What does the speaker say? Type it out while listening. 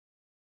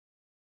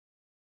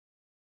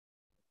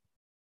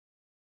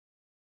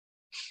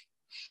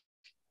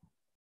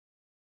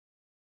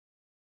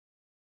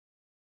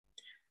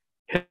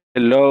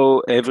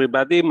Hello,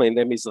 everybody. My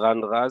name is Ran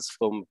Raz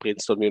from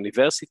Princeton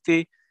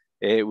University.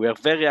 We are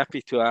very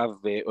happy to have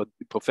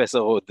Professor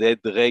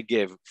Oded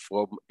Regev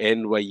from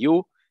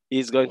NYU.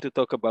 He's going to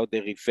talk about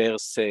the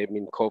reverse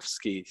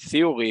Minkowski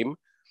theorem.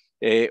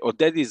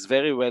 Oded is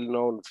very well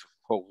known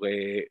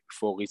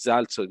for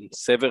results in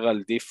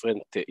several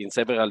different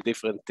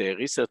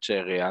research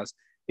areas.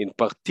 In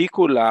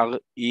particular,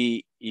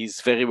 he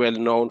is very well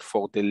known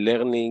for the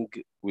learning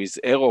with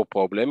error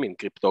problem in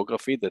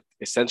cryptography that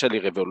essentially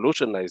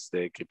revolutionized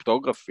the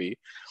cryptography,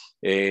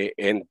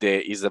 and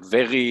is a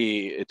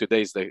very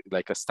today is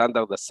like a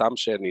standard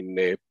assumption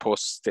in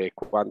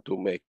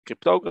post-quantum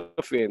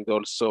cryptography, and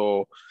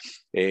also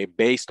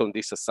based on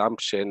this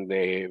assumption,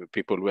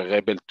 people were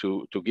able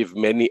to give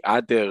many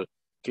other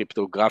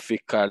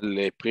cryptographical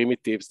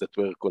primitives that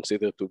were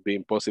considered to be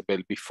impossible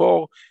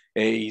before.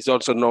 He's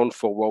also known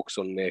for works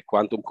on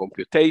quantum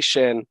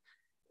computation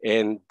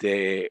and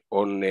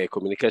on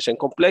communication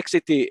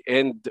complexity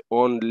and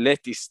on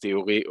lattice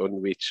theory, on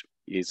which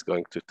he's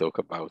going to talk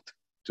about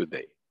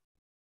today.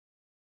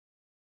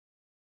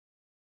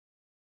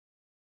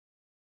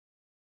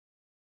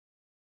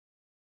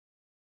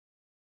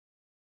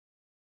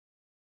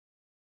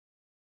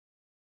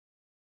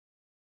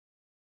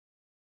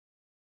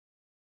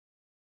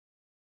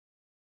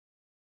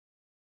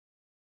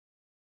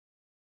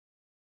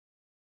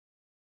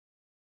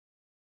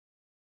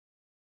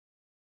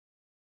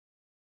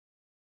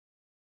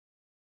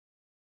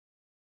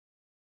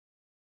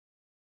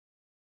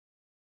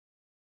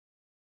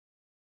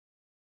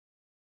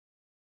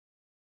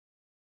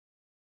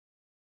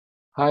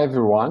 Hi,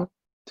 everyone.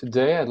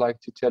 Today, I'd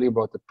like to tell you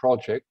about the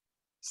project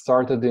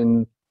started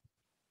in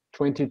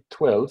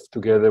 2012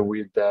 together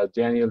with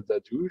Daniel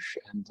Dadouche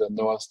and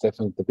Noah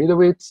Stefan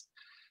Davidowitz,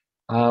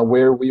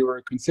 where we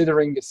were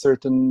considering a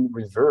certain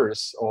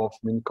reverse of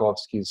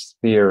Minkowski's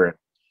theorem.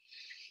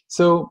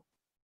 So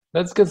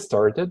let's get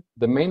started.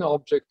 The main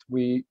object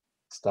we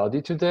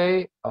study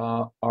today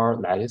are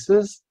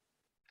lattices.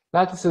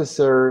 Lattices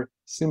are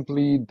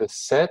simply the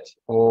set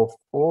of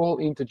all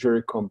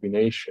integer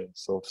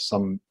combinations of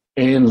some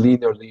n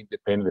linearly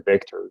independent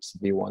vectors,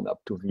 v1 up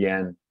to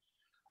vn.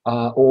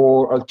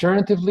 Or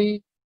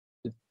alternatively,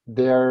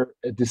 they're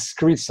a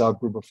discrete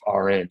subgroup of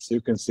Rn. So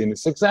you can see in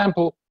this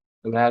example,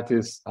 a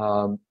lattice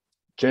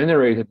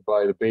generated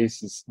by the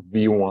basis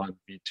v1,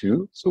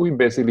 v2. So we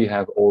basically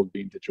have all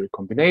the integer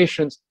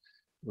combinations,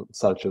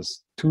 such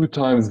as 2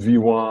 times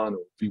v1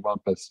 or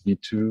v1 plus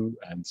v2,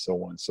 and so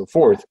on and so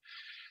forth.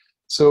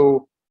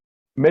 So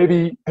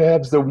maybe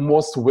perhaps the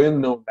most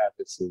well-known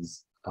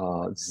lattices,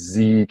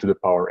 z to the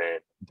power n,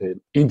 the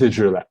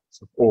integer lattice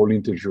of all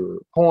integer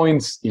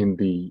points in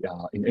the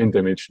in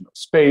n-dimensional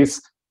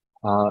space.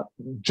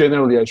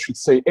 Generally, I should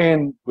say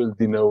n will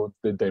denote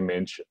the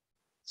dimension.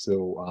 So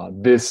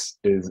this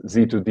is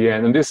z to the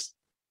n, and this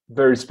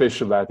very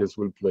special lattice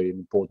will play an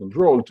important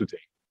role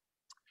today.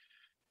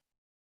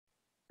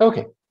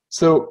 Okay,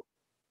 so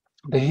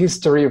the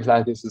history of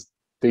lattices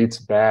dates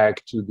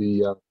back to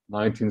the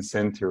 19th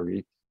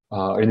century,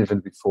 and even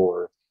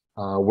before,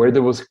 where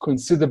there was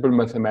considerable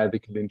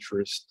mathematical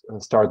interest,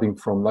 starting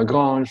from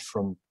Lagrange,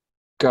 from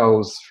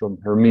Gauss, from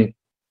Hermite,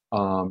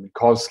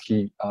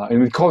 Minkowski.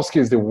 And Minkowski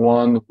is the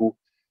one who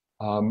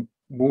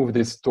moved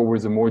this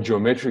towards a more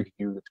geometric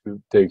view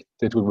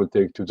that we will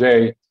take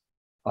today.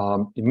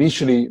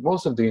 Initially,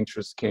 most of the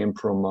interest came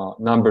from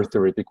number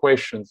theoretic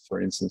questions,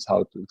 for instance,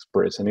 how to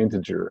express an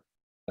integer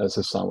as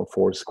a sum of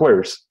 4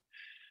 squares.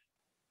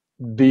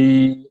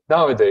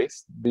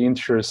 Nowadays, the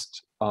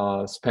interest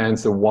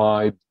spans a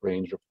wide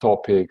range of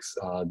topics.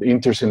 The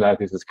interest in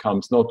lattices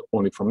comes not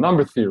only from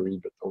number theory,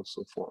 but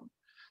also from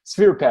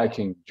sphere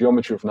packing,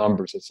 geometry of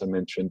numbers, as I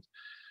mentioned,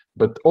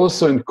 but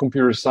also in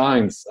computer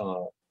science,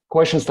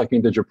 questions like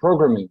integer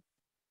programming,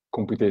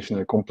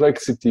 computational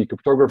complexity,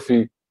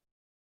 cryptography,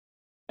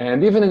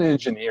 and even in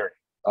engineering,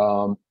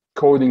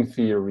 coding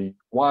theory,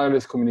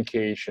 wireless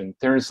communication.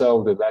 Turns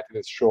out that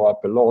lattices show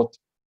up a lot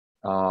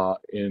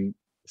in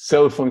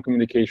cell phone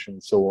communication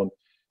and so on.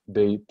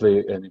 They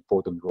play an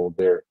important role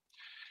there.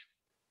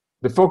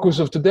 The focus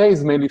of today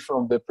is mainly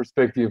from the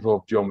perspective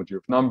of geometry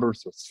of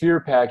numbers, of sphere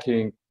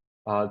packing,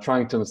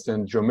 trying to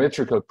understand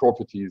geometrical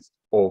properties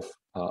of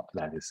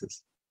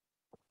lattices.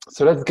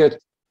 So let's get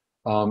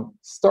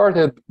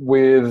started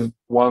with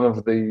one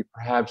of the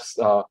perhaps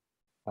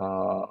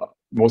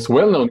most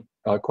well-known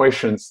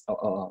questions,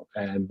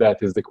 and that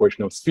is the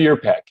question of sphere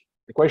packing.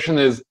 The question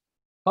is,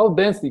 how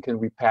densely can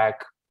we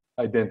pack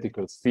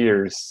identical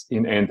spheres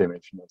in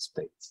n-dimensional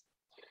space?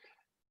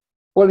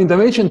 Well, in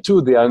dimension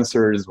 2, the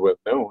answer is well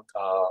known.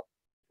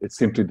 It's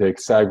simply the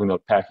hexagonal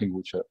packing,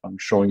 which I'm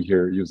showing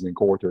here using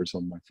quarters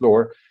on my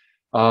floor.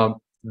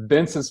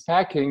 Densest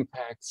packing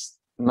packs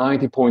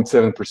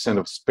 90.7%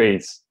 of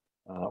space,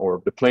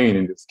 or the plane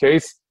in this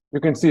case. You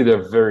can see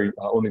there are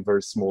only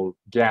very small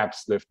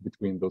gaps left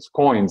between those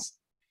coins.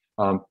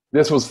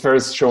 This was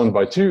first shown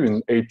by Tu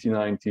in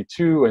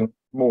 1892 and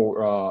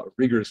more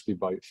rigorously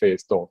by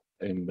Feestov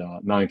in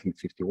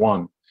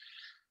 1951.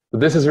 So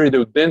this is really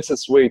the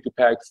densest way to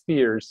pack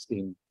spheres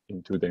in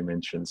 2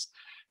 dimensions.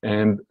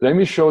 And let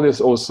me show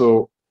this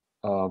also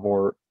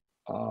more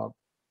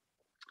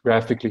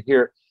graphically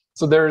here.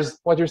 So there's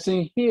what you're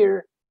seeing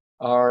here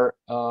are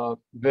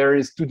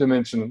various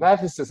two-dimensional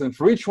lattices, and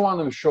for each one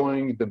I'm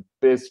showing the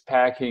best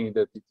packing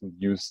that you can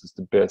use as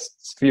the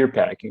best sphere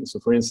packing. So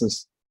for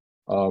instance,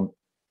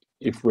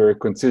 if we're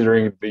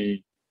considering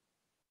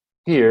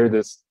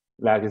this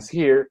lattice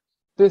here,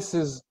 this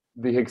is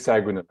the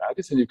hexagonal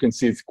lattice, and you can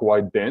see it's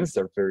quite dense.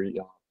 There are very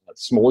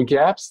small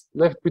gaps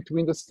left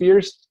between the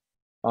spheres.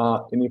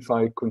 And if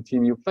I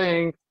continue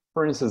playing,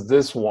 for instance,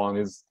 this one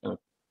is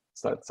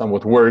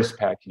somewhat worse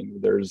packing.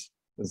 There's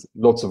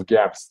lots of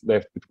gaps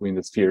left between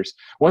the spheres.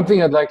 One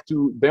thing I'd like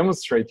to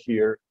demonstrate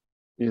here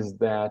is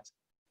that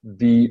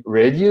the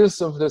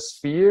radius of the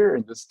sphere,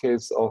 in this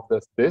case of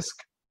the disk,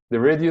 the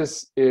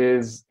radius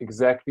is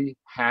exactly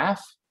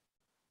half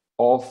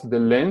of the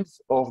length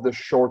of the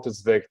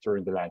shortest vector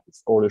in the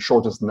lattice, or the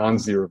shortest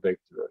non-zero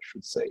vector, I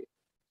should say.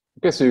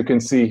 Okay, so you can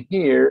see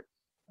here,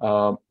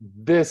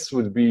 this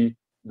would be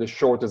the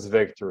shortest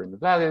vector in the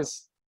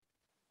lattice,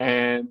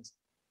 and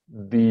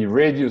the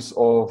radius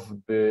of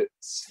the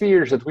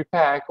spheres that we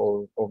pack,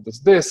 or of these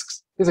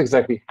disks, is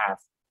exactly half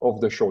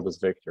of the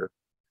shortest vector.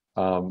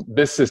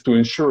 This is to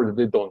ensure that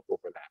they don't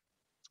overlap.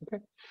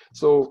 Okay,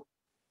 so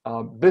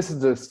this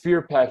is the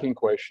sphere packing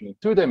question in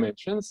 2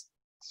 dimensions.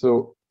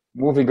 So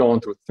moving on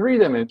to 3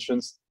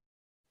 dimensions,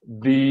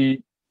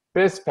 the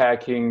best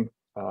packing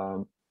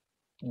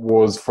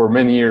was for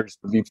many years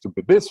believed to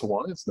be this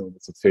one. It's known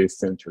as a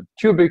face-centered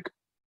cubic.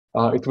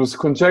 It was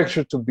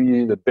conjectured to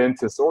be the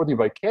densest already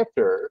by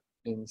Kepler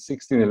in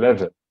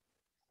 1611.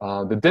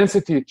 The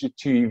density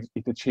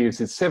it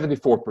achieves is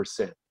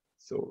 74%.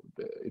 So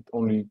it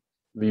only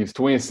leaves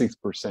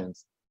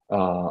 26%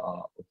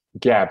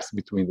 gaps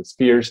between the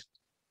spheres.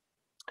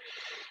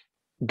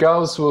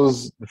 Gauss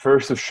was the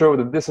first to show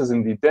that this is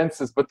indeed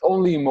densest, but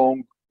only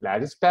among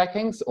lattice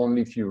packings,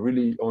 only if you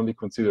really only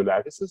consider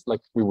lattices like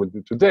we would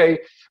do today.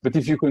 But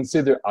if you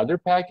consider other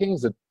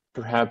packings that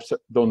perhaps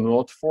do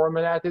not form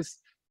a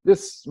lattice,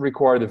 this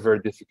required a very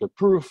difficult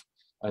proof,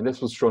 and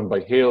this was shown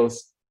by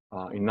Hales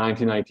in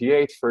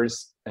 1998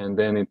 first, and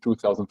then in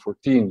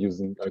 2014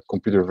 using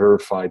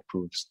computer-verified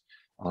proofs.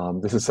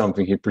 This is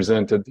something he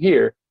presented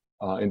here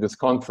in this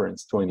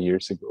conference 20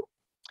 years ago.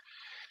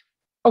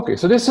 Okay,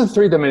 so this is a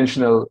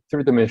three-dimensional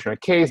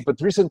case, but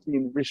recently,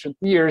 in recent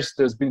years,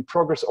 there's been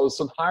progress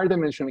also in higher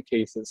dimensional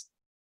cases,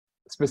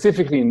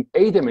 specifically in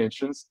 8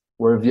 dimensions,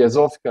 where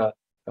Vyazovka,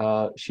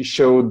 she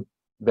showed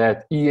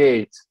that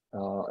E8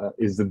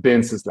 is the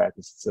densest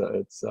lattice.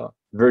 It's a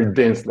very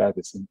dense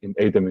lattice in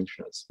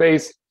 8-dimensional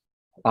space.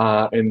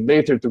 And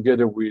later,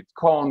 together with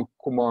Kohn,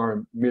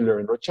 Kumar, Miller,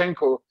 and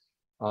Rodchenko,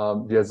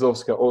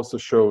 Vyazovska also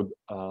showed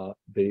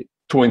the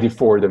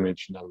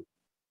 24-dimensional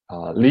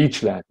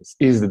Leech lattice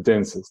is the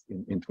densest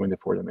in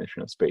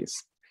 24-dimensional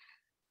space.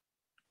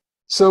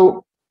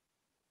 So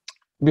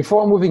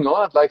before moving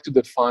on, I'd like to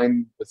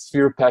define the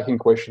sphere packing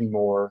question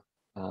more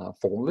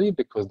formally,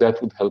 because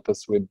that would help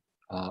us with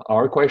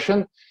our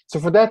question. So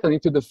for that, I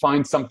need to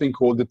define something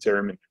called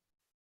determinant.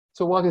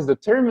 So what is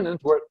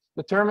determinant? Well,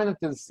 determinant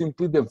is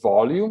simply the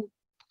volume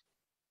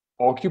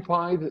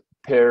occupied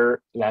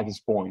per lattice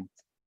point.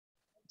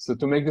 So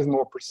to make this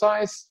more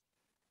precise,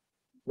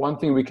 one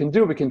thing we can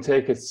do, we can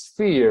take a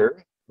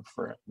sphere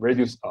for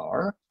radius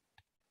r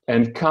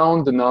and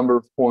count the number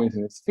of points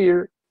in a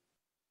sphere,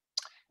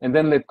 and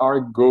then let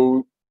r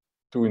go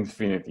to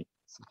infinity.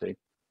 So take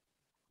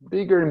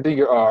bigger and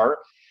bigger r,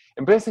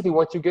 and basically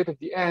what you get at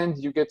the end,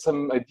 you get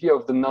some idea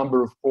of the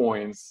number of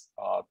points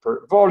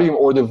per volume,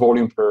 or the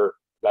volume per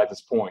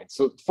lattice point.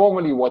 So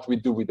formally what we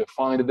do, we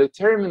define the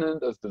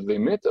determinant as the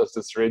limit, as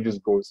this radius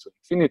goes to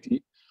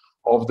infinity,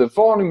 of the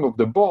volume of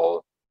the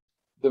ball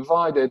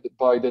divided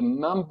by the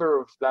number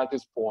of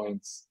lattice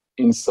points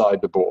inside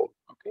the ball.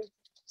 Okay,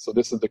 so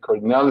this is the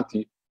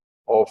cardinality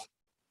of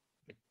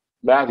the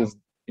lattice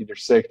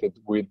intersected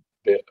with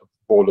the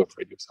ball of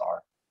radius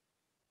r.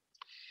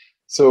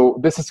 So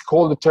this is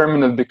called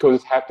determinant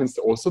because it happens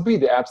to also be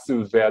the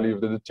absolute value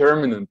of the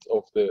determinant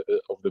of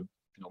the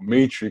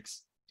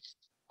matrix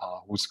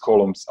whose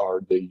columns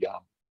are the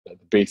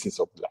basis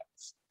of the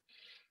lattice.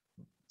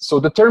 So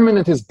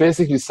determinant is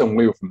basically some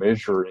way of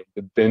measuring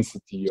the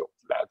density of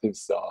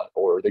lattice,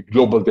 or the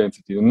global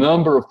density, the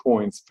number of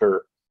points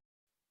per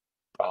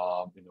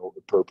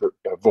per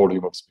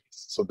volume of space.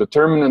 So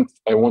determinant,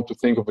 I want to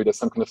think of it as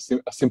some kind of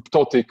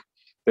asymptotic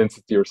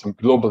density or some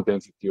global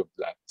density of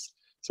lattice.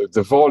 So it's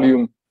the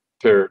volume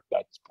per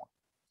lattice point.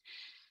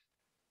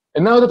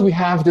 And now that we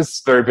have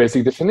this very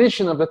basic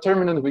definition of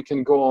determinant, we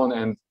can go on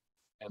and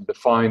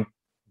define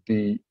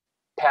the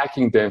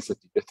packing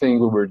density, the thing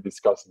we were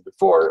discussing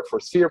before for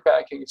sphere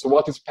packing. So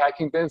what is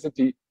packing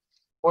density?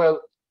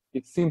 Well,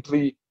 it's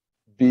simply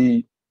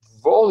the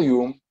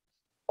volume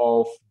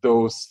of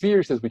those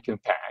spheres that we can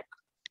pack.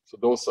 So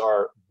those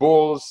are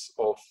balls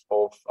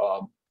of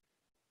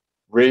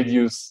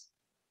radius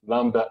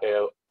lambda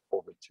L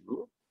over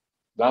 2.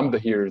 Lambda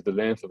here is the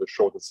length of the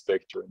shortest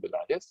vector in the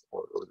lattice,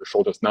 or the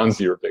shortest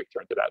non-zero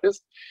vector in the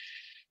lattice.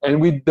 And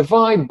we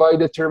divide by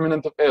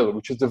determinant of L,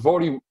 which is the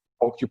volume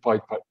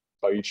occupied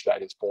by each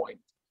lattice point.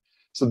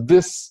 So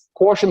this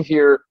quotient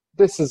here,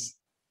 this is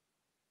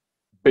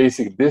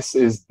basic. This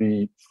is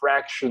the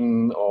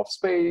fraction of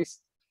space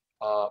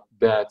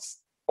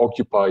that's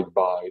occupied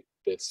by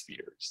the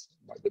spheres,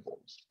 by the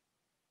balls.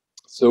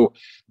 So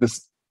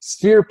this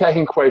sphere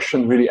packing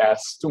question really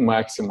asks to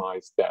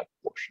maximize that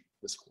quotient,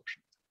 this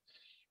quotient.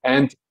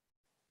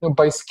 And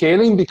by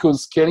scaling,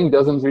 because scaling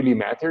doesn't really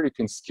matter, you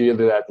can scale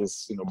the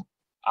lattice,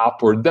 up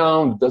or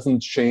down. It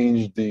doesn't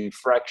change the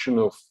fraction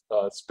of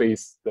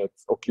space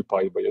that's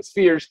occupied by the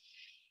spheres.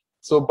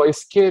 So by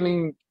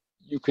scaling,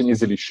 you can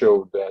easily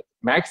show that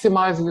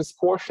maximizing this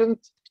quotient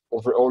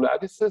over all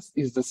lattices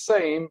is the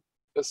same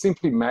as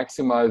simply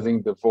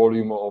maximizing the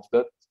volume of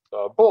that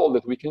ball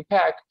that we can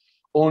pack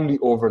only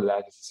over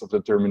lattices of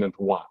determinant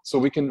 1. So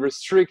we can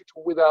restrict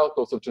without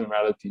loss of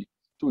generality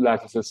to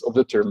lattices of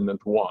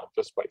determinant 1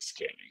 just by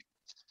scaling.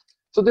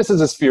 So this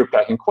is a sphere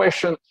packing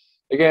question.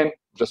 Again,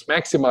 just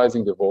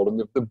maximizing the volume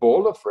of the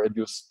ball of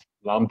radius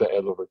lambda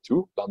L over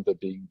 2, lambda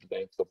being the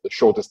length of the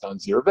shortest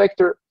non-zero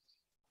vector,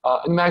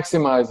 and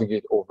maximizing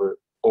it over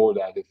all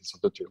lattices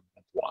of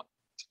determinant 1.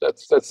 So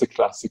that's the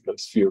classical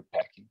sphere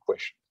packing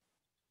question.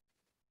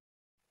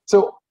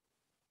 So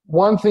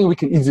one thing we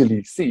can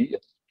easily see,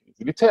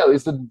 easily tell,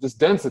 is that this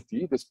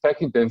density, this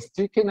packing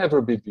density, can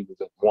never be bigger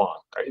than 1,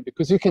 right?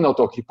 Because you cannot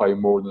occupy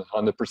more than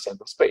 100%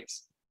 of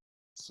space.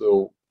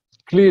 So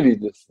clearly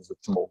this is at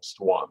most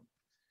 1.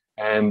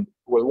 And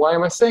well, why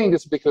am I saying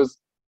this? Because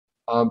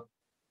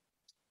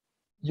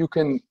you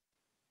can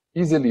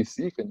easily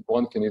see,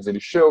 one can easily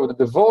show that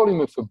the volume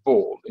of a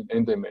ball in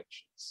n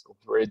dimensions of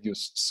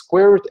radius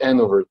square root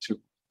n over 2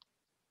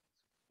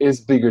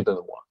 is bigger than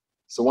 1.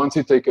 So once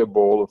you take a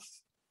ball of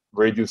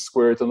radius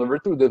square root n over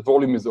 2, the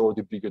volume is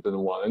already bigger than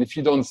 1. And if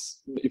you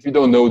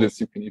don't know this,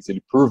 you can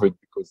easily prove it,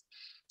 because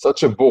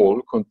such a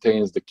ball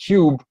contains the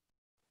cube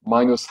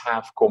minus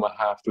half comma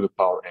half to the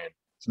power n.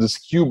 So this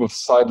cube of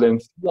side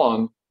length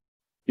 1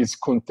 is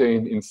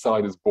contained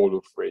inside this ball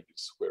of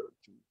radius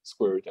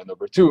square root n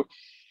over 2.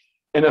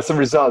 And as a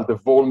result, the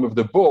volume of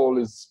the ball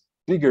is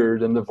bigger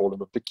than the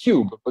volume of the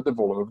cube, but the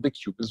volume of the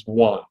cube is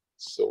 1.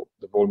 So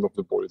the volume of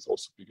the ball is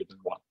also bigger than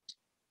 1.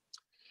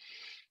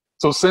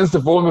 So since the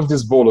volume of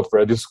this ball of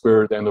radius square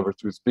root n over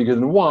 2 is bigger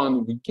than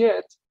 1, we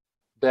get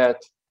that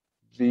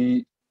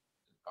the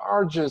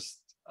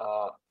largest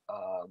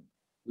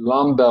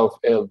lambda of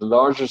L, the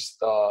largest,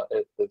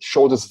 the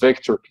shortest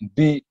vector can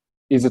be,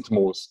 is at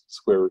most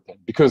square root n.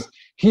 Because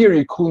here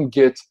you couldn't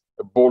get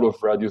a ball of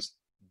radius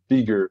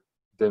bigger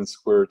than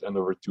square root n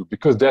over 2,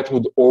 because that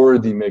would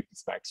already make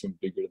this maximum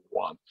bigger than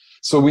 1.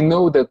 So we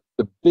know that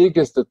the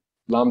biggest that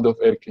lambda of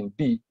L can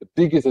be, the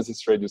biggest that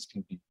its radius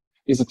can be,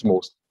 is at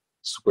most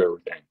square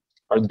root n.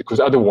 Right? Because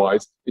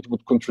otherwise, it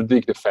would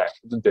contradict the fact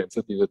that the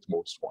density is at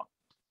most 1.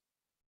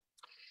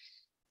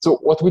 So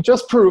what we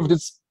just proved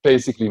is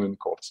basically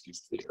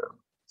Minkowski's theorem.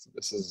 So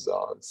this is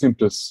the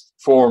simplest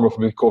form of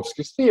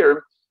Minkowski's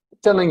theorem,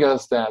 telling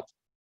us that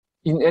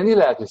in any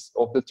lattice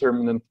of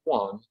determinant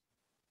 1,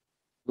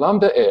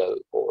 lambda L,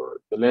 or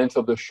the length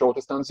of the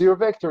shortest non-zero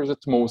vector, is at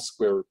most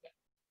square root n.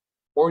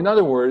 Or in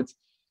other words,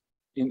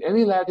 in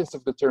any lattice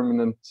of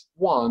determinant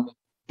 1,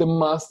 there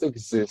must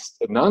exist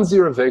a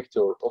non-zero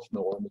vector of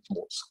norm at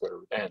most square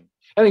root n.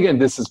 And again,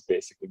 this is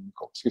basically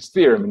Minkowski's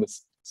theorem in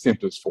its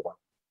simplest form.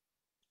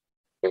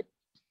 Okay.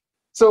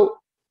 So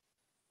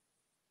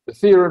the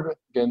theorem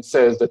again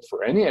says that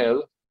for any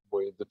L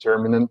with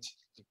determinant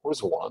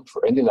equals 1,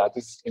 for any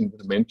lattice in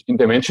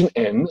dimension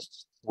n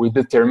with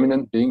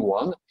determinant being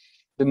 1,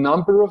 the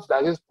number of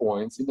lattice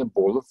points in the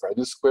ball of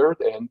radius square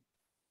root n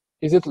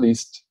is at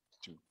least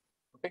 2.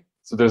 Okay,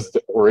 so there's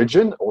the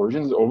origin.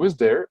 Origin is always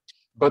there,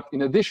 but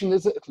in addition,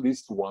 there's at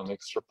least one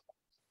extra point.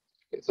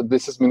 Okay, so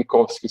this is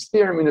Minkowski's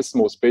theorem in its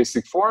most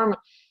basic form.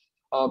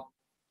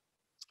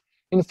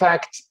 In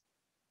fact,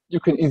 you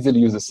can easily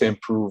use the same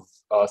proof,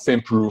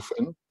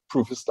 and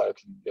proof is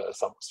slightly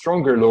somewhat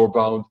stronger, lower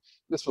bound.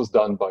 This was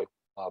done by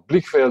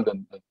Blichfeld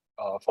and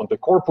von der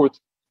Korput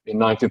in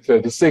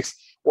 1936.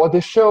 What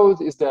they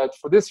showed is that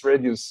for this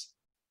radius,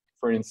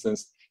 for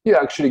instance, you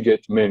actually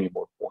get many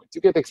more points.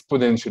 You get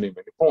exponentially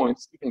many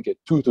points. You can get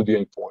 2 to the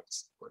n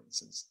points, for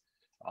instance,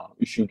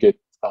 if you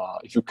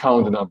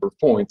count the number of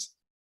points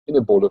in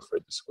a ball of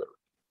radius square root.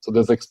 So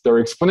there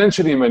are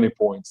exponentially many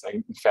points,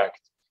 in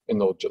fact, and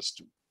not just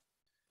 2.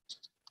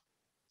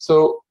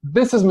 So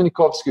this is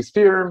Minkowski's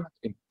theorem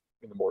in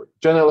a more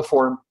general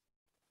form.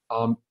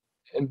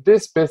 And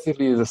this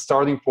basically is a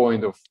starting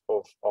point of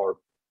our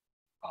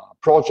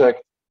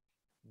project.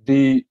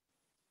 The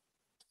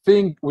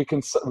thing we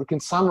can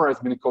summarize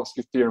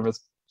Minkowski's theorem as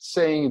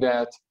saying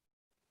that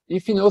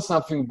if you know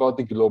something about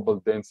the global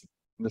density,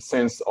 in the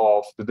sense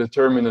of the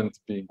determinant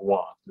being 1,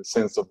 in the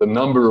sense of the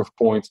number of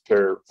points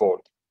per volume.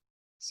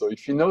 So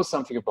if you know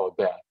something about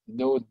that, you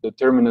know the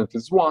determinant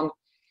is 1,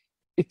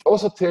 it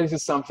also tells you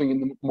something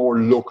in a more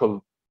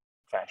local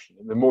fashion,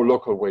 in a more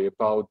local way,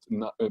 about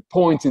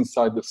points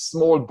inside the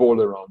small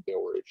ball around the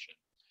origin.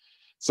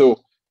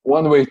 So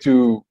one way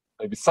to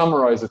maybe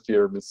summarize the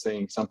theorem as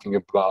saying something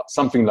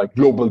like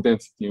global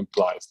density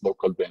implies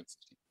local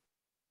density.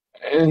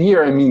 And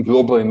here I mean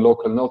global and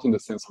local, not in the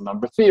sense of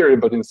number theory,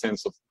 but in the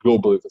sense of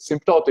global is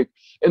asymptotic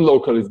and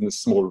local is in the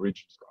small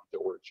regions around the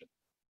origin.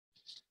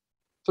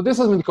 So this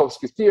is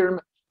Minkowski's theorem,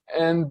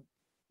 and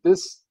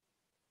this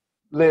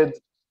led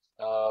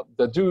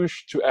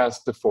Dadouche to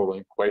ask the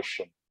following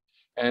question.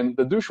 And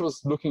Dadouche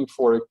was looking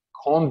for a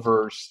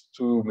converse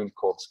to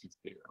Minkowski's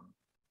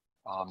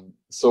theorem.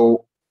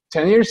 So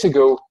 10 years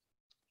ago,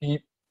 he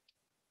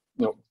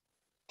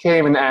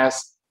came and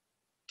asked,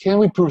 can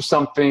we prove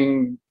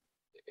something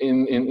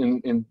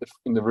in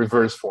the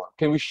reverse form?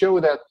 Can we show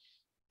that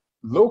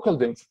local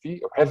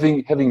density, or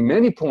having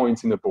many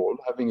points in a ball,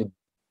 having a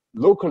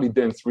locally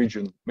dense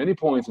region, many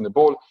points in the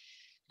ball,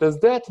 does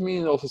that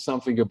mean also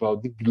something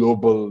about the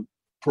global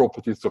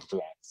properties of the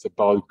lattice,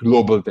 about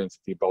global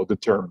density, about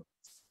determinants?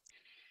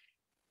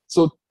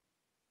 So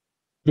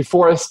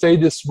before I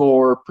state this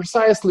more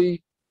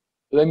precisely,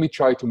 let me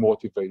try to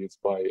motivate it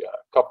by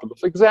a couple of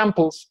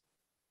examples.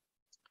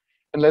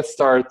 And let's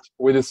start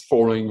with this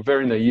following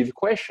very naive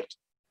question.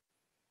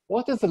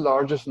 What is the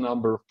largest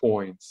number of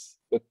points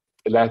that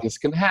a lattice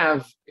can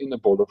have in a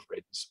ball of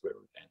radius square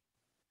root n?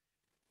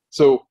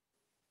 So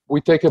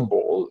we take a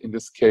ball, in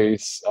this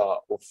case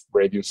of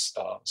radius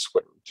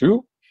square root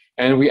 2,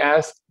 and we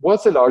ask,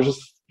 what's the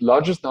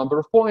largest number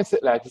of points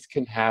that lattice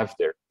can have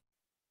there?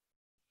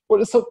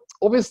 Well, so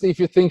obviously, if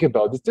you think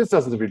about this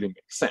doesn't really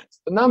make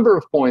sense. The number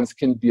of points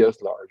can be as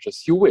large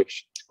as you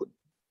wish,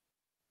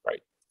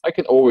 right? I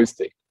can always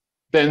take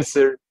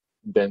denser,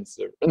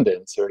 denser, and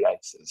denser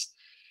lattices.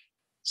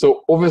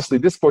 So obviously,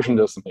 this portion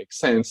doesn't make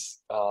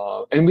sense,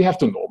 and we have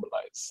to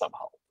normalize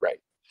somehow, right?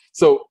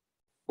 So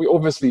we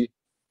obviously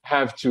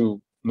have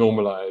to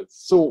normalize.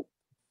 So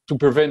to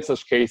prevent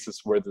such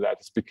cases where the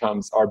lattice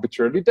becomes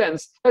arbitrarily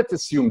dense, let's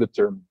assume the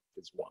term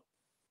is 1.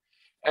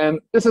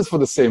 And this is for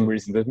the same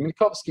reason that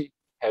Minkowski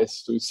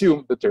has to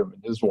assume the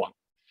determinant is 1.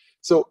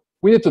 So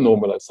we need to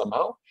normalize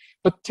somehow.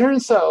 But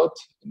turns out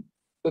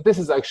that this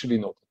is actually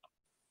not enough.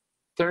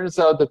 Turns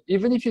out that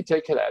even if you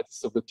take a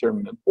lattice of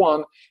determinant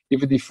 1,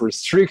 even if you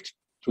restrict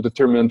to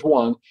determinant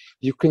 1,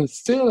 you can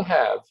still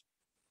have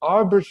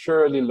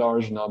arbitrarily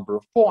large number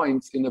of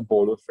points in a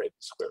ball of radius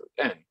square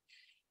root n.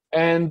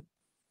 And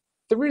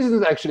the reason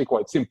is actually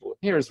quite simple.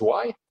 Here's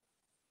why.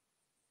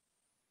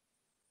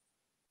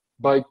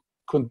 By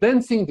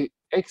condensing the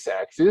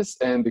x-axis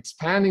and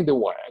expanding the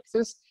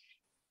y-axis,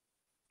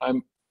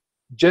 I'm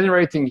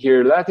generating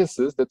here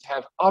lattices that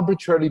have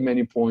arbitrarily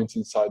many points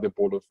inside the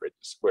ball of radius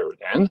square root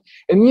n,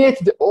 and yet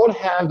they all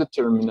have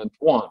determinant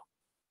 1.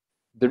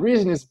 The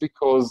reason is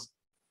because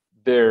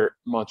they're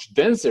much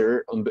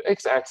denser on the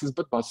x-axis,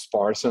 but much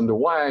sparser on the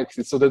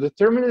y-axis. So the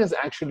determinant is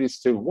actually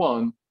still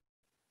 1,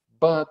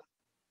 but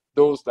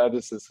those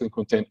lattices can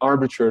contain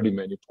arbitrarily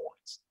many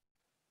points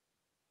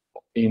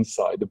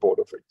inside the ball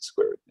of radius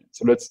square root n.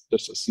 So let's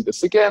just see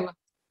this again.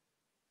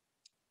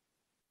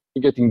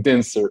 We're getting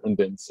denser and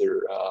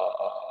denser.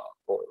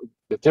 Or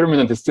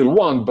determinant is still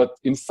 1, but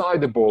inside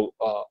the ball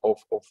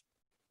of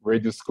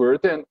radius square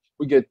root n,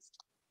 we get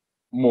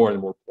more and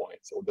more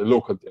points, or the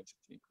local density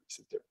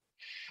increases there.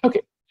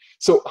 Okay,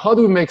 so how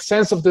do we make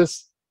sense of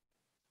this?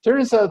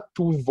 Turns out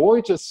to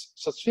avoid just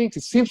such things,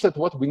 it seems that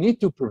what we need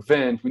to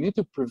prevent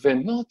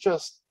not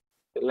just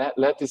the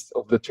lattice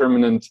of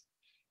determinant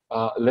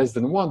less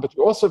than 1, but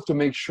we also have to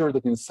make sure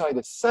that inside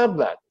a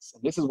sublattice,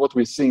 and this is what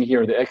we're seeing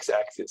here in the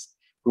x-axis,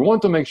 we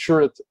want to make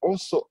sure that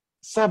also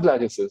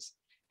sublattices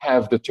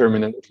have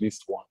determinant at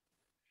least 1.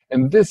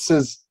 And this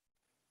is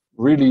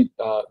really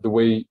the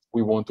way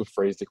we want to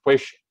phrase the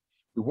question.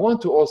 We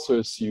want to also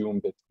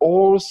assume that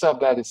all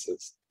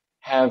sublattices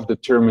have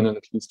determinant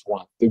at least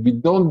 1. That we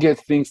don't get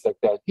things like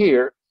that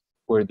here,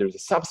 where there's a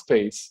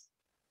subspace,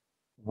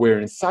 where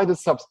inside the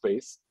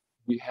subspace,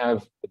 we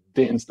have a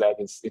dense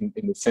lattice in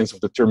the sense of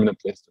determinant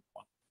less than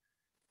 1.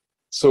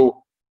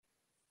 So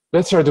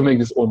let's try to make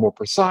this all more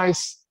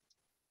precise.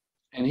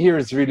 And here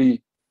is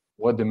really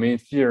what the main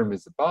theorem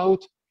is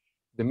about.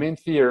 The main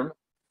theorem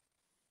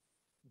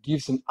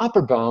gives an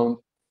upper bound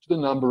to the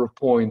number of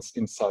points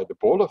inside the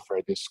ball of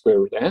radius square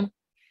root n,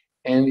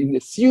 and it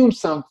assumes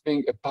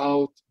something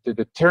about the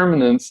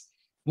determinants,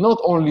 not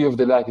only of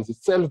the lattice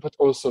itself, but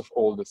also of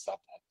all the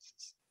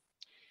sublattices.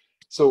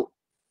 So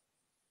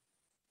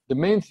the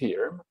main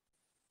theorem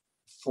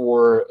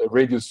for a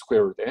radius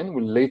square root n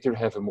will later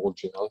have a more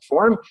general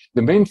form.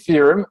 The main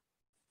theorem,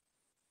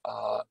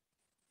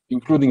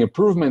 including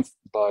improvements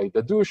by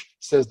Dadouche,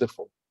 says the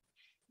following.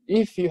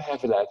 If you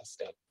have a lattice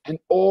n, and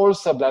all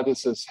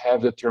sublattices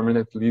have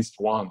determinant at least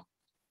 1, okay,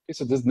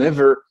 so there's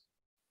never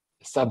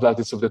a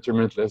sublattice of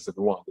determinant less than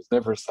 1. There's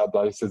never a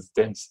sublattice that's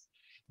dense.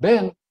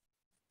 Then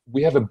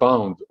we have a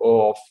bound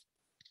of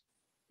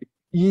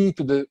e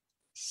to the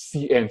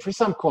cn for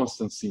some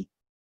constant c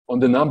on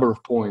the number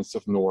of points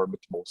of norm at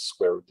most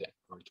square root n,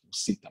 or at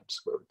most c times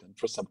square root n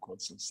for some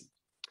constant c.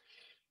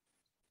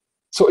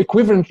 So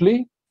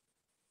equivalently,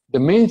 the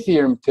main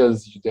theorem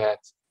tells you that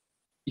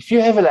if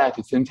you have a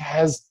lattice and it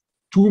has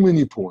too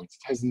many points.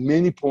 It has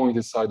many points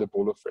inside the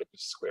ball of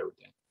radius square root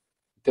n.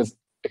 It has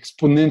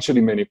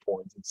exponentially many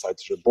points inside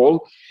such a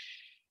ball.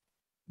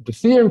 The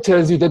theorem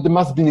tells you that there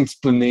must be an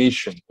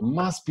explanation. There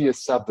must be a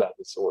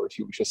sublattice, or if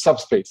you wish, a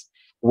subspace,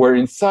 where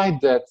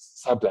inside that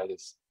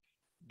sublattice,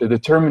 the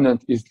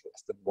determinant is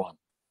less than 1.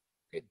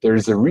 Okay? There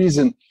is a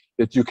reason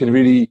that you can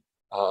really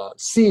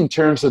see in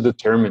terms of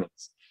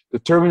determinants.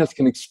 Determinants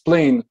can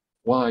explain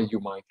why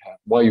you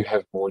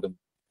have more than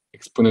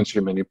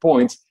exponentially many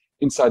points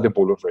inside the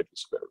ball of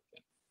radius square root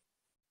n.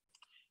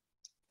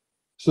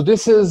 So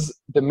this is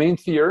the main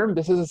theorem.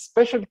 This is a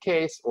special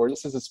case, or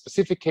this is a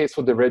specific case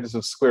for the radius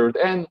of square root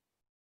n.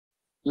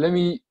 Let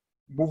me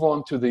move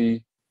on to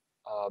the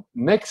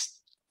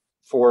next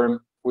form,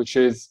 which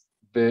is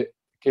the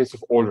case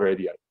of all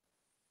radii.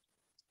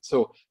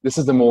 So this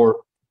is the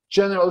more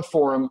general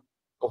form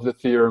of the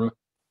theorem.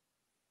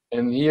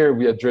 And here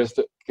we address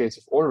the case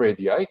of all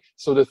radii.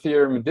 So the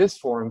theorem in this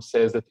form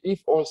says that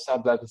if all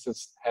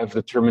sublattices have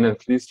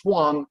determinant at least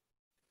 1,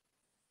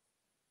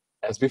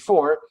 as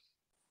before,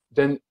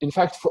 then in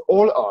fact for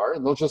all r,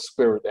 not just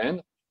square root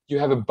n, you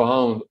have a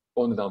bound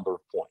on the number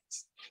of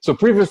points. So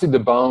previously the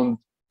bound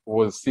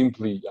was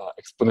simply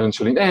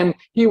exponential in n.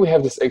 Here we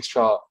have this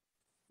extra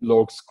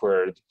log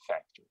squared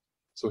factor.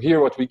 So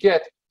here what we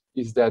get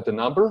is that the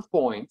number of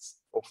points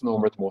of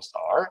norm at most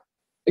r,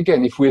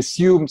 again, if we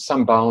assume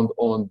some bound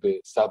on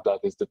the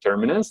sublattice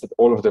determinants, that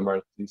all of them are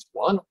at least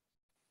 1,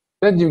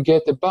 then you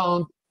get a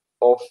bound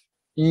of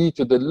e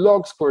to the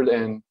log squared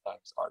n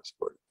times r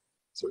squared.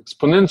 So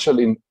exponential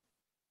in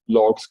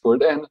log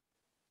squared n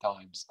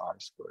times r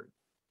squared.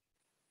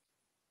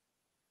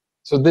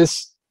 So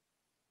this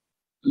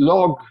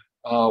log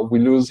we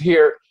lose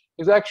here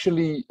is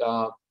actually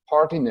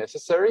partly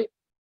necessary.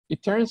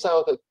 It turns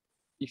out that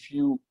if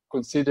you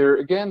consider,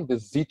 again, the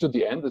z to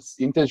the n, this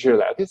integer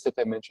lattice that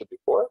I mentioned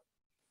before,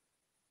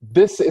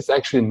 this is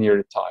actually near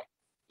the type.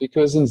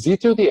 Because in z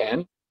to the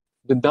n,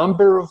 the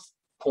number of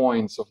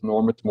points of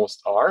norm at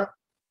most r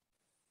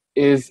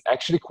is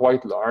actually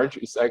quite large.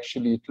 It's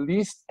actually at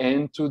least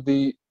n to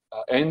the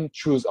n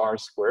choose r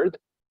squared,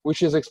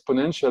 which is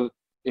exponential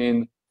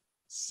in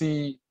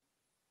c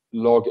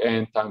log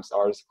n times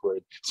r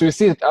squared. So you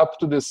see that up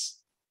to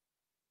this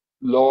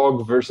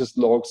log versus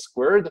log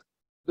squared,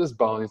 this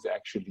bound is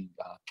actually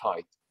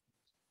tight.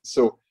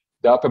 So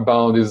the upper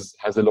bound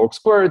has a log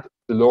squared,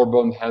 the lower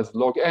bound has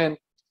log n,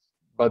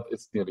 but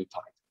it's nearly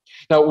tight.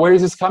 Now, where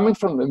is this coming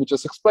from? Let me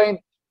just explain.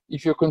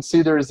 If you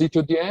consider z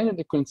to the n and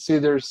you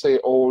consider, say,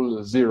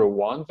 all 0,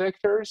 1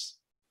 vectors,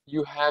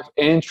 you have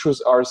n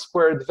choose r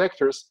squared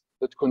vectors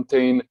that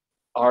contain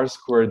r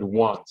squared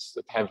ones,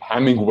 that have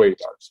Hamming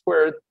weight r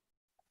squared.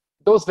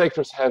 Those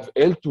vectors have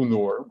L2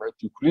 norm, right,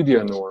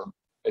 Euclidean norm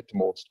at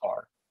most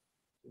r.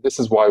 This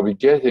is why we're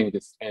getting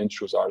this n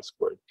choose r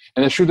squared.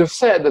 And I should have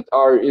said that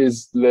r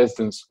is less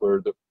than square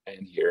root of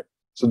n here.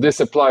 So this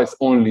applies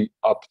only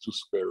up to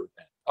square root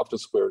n. Up to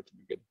square root, you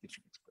get a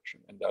different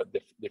expression, and there are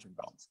different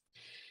bounds.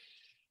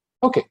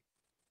 Okay,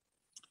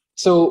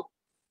 so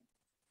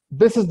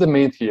this is the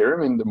main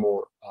theorem in the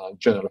more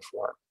general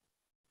form.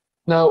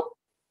 Now,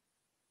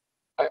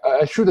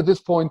 I should at this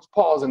point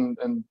pause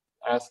and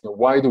ask,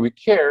 why do we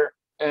care?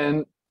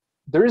 And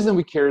the reason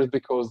we care is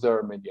because there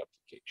are many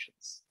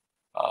applications.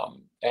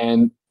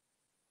 And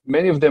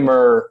many of them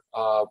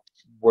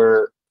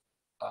were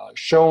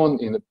shown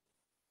in the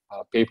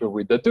paper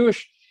with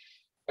Dadouche.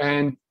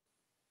 And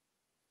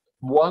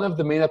one of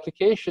the main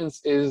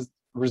applications is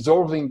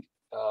resolving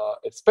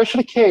a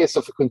special case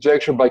of a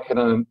conjecture by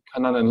Kanan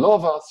and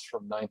Lovas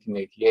from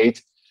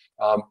 1988.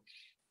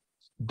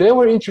 They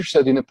were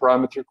interested in a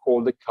parameter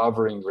called the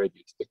covering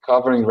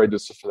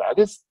radius of a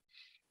lattice.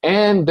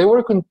 And they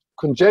were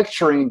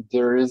conjecturing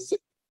there is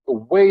a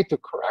way to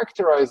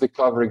characterize the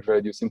covering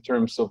radius in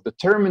terms of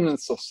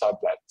determinants of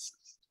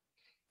sublattices.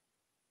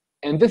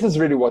 And this is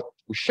really what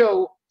we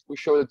show. We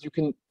show that you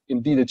can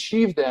indeed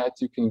achieve that.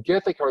 You can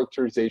get a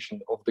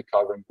characterization of the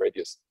covering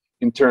radius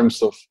in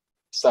terms of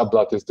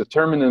sublattice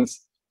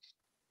determinants.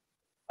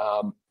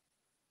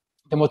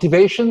 The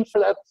motivation for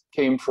that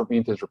came from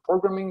integer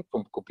programming,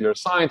 from computer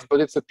science,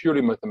 but it's a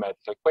purely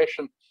mathematical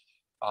question.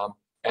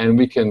 And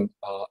we can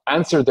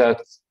answer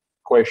that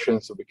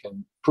question, so we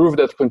can prove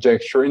that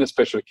conjecture in a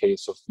special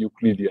case of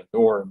Euclidean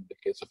norm, the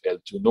case of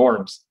L2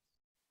 norms.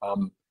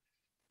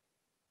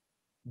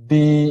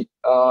 The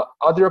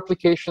other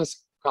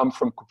applications come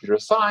from computer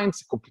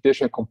science,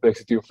 computational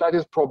complexity of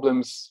lattice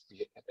problems.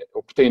 We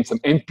obtained some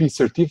NP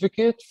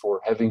certificate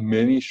for having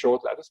many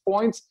short lattice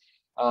points.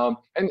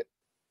 And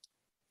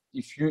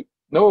if you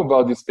know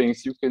about these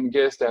things, you can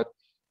guess that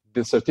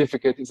the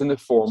certificate is in the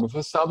form of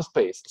a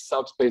subspace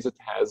that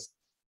has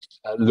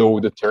a low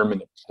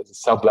determinant, has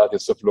a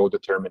sublattice of low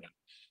determinant.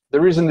 The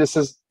reason this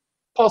is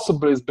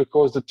possible is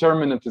because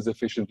determinant is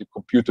efficiently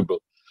computable.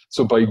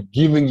 So by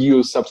giving you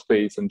a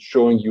subspace and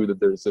showing you that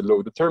there is a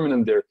low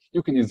determinant there,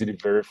 you can easily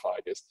verify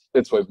this.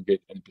 That's why we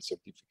get NP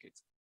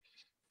certificates.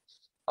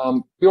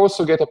 We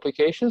also get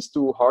applications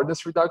to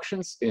hardness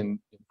reductions in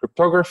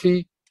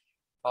cryptography.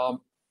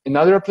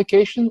 Another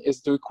application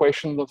is the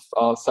equation of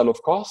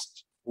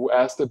Salov-Kost, who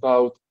asked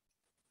about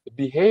the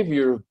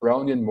behavior of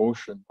Brownian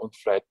motion on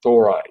flat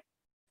tori.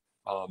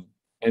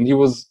 And he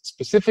was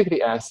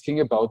specifically asking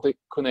about the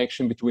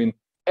connection between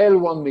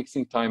L1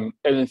 mixing time,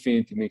 L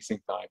infinity mixing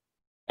time,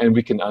 and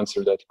we can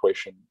answer that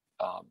question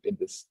in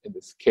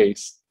this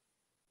case.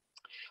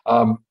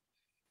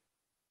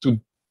 To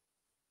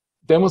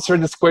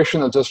demonstrate this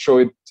question, I'll just show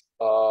it.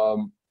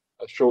 I'll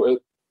show a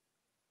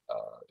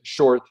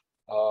short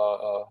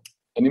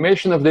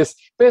animation of this.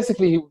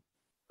 Basically,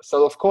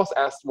 Salov-Kost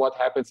asked what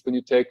happens when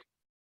you take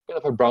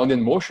kind of a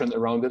Brownian motion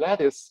around the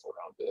lattice,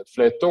 around the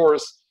flat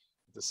torus,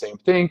 the same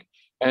thing.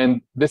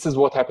 And this is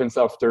what happens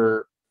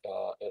after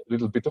a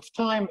little bit of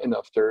time, and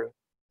after a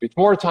bit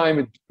more time,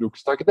 it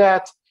looks like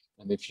that.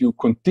 And if you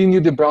continue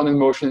the Brownian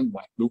motion, it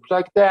might look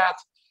like that.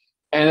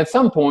 And at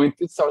some point,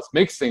 it starts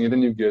mixing, and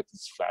then you get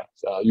this flat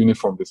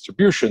uniform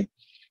distribution.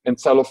 And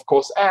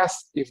Salov-Kost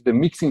asked if the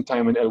mixing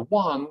time in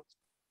L1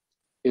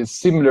 is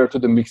similar to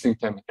the mixing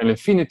time in L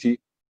infinity,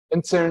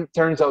 and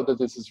turns out that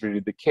this is really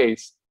the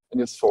case,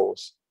 and this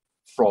follows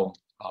from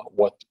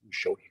what we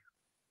show here.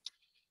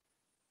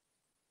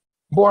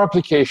 More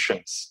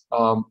applications.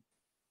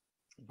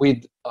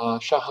 With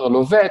Shahar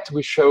Lovet,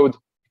 we showed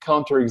a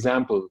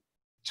counterexample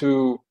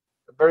to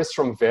a very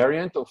strong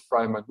variant of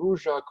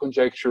Freiman-Ruja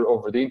conjecture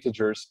over the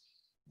integers.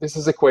 This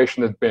is a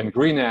question that Ben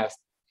Green asked,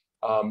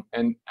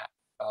 and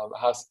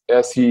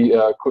as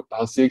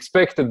he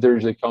expected, there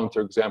is a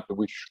counterexample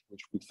which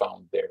we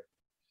found there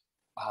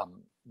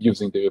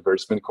using the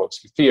reverse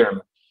Minkowski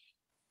theorem.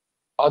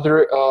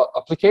 Other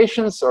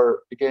applications are,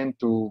 again,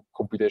 to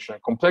computational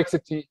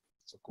complexity,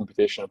 so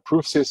computational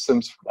proof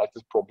systems for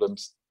lattice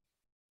problems.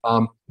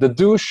 The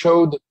DO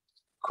showed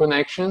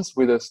connections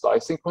with a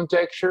slicing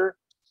conjecture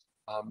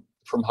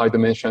from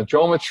high-dimensional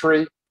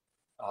geometry.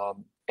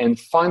 And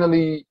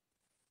finally,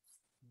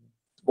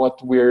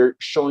 what we're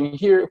showing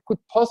here could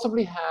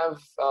possibly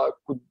have,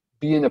 could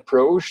be an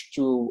approach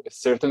to a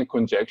certain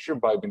conjecture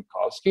by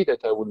Minkowski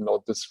that I will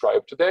not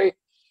describe today.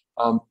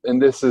 And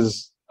this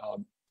is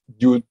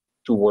due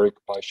to work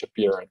by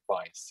Shapiro and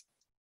Weiss.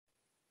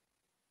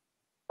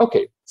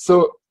 Okay,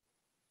 so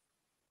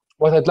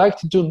what I'd like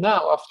to do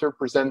now, after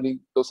presenting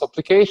those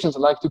applications,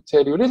 I'd like to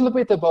tell you a little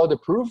bit about the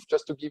proof,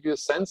 just to give you a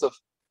sense of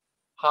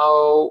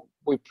how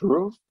we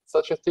prove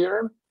such a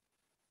theorem.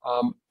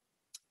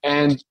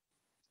 And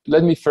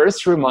let me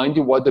first remind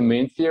you what the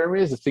main theorem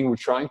is, the thing we're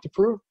trying to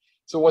prove.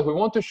 So what we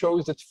want to show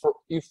is that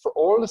if for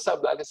all the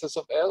sublattices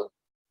of L,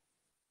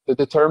 the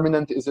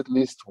determinant is at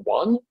least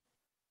 1,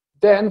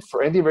 then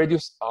for any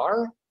radius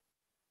R,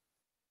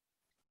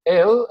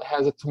 L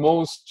has at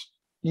most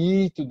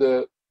e to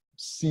the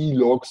c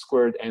log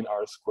squared n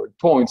r squared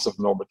points of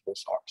norm at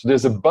most R. So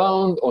there's a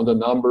bound on the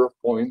number of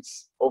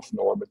points of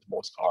norm at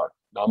most R,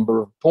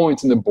 number of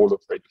points in the ball of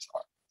radius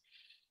R.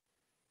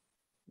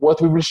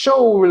 What we will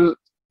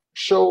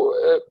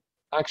show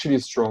actually a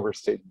stronger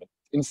statement.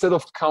 Instead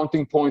of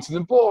counting points in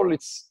the ball,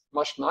 it's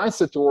much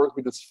nicer to work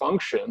with this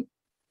function,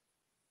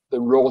 the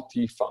rho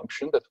t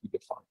function that we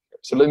define here.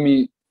 So let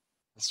me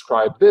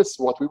describe this.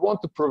 What we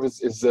want to prove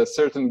is a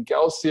certain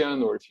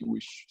Gaussian, or if you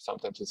wish,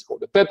 sometimes it's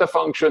called a theta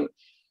function,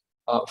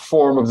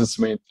 form of this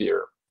main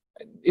theorem.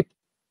 And it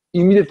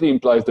immediately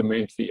implies the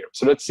main theorem.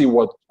 So let's see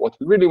what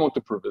we really want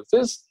to prove is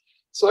this.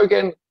 So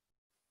again,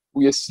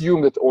 we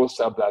assume that all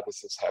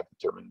sublattices have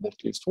determinant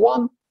at least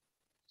 1.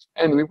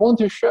 And we want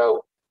to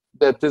show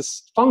that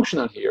this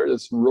function here,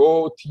 this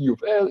rho t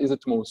of L, is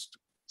at most 2.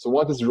 So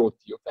what is rho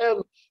t of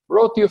L?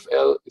 Rho t of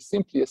L is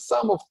simply a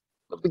sum of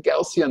the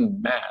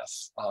Gaussian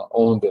mass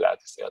on the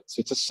lattice L. So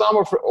it's a sum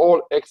of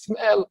all x in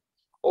L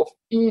of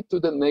e to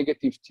the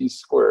negative t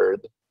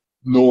squared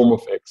norm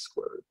of x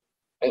squared.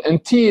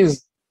 And t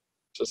is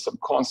just some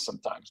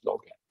constant times log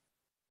n.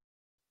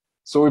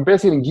 So we're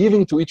basically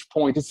giving to each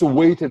point, it's a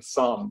weighted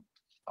sum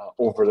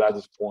over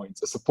lattice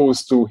points, as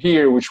opposed to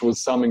here, which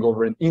was summing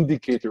over an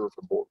indicator of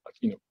a ball.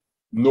 Like,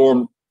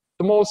 norm,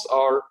 the most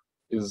R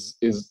is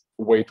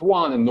weight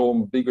 1, and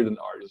norm bigger than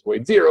R is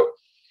weight 0.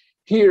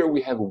 Here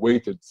we have a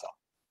weighted sum.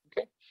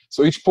 Okay,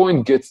 so each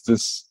point gets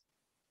this,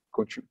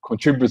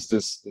 contributes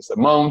this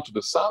amount to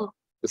the sum.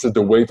 This is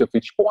the weight of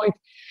each point.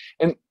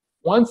 And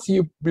once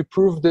we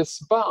prove this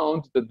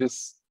bound, that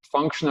this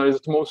function is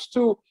at most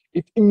 2,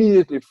 it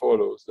immediately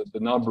follows that the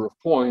number of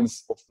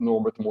points of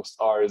norm at most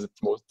R is at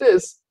most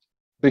this,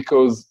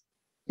 because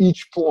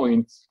each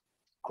point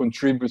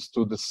contributes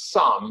to the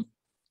sum,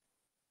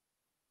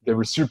 the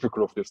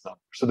reciprocal of this number.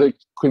 So there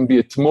can be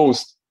at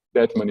most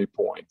that many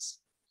points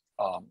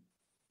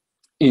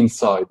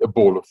inside a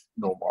ball of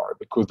norm R,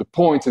 because the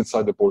points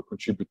inside the ball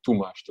contribute too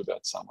much to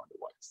that sum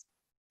otherwise.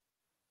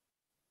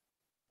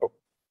 Okay.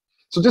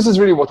 So this is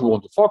really what we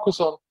want to focus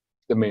on,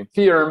 the main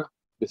theorem.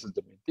 This is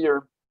the main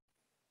theorem.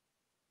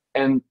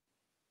 And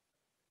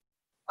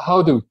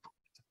how do we prove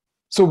it?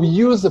 So we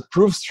use a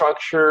proof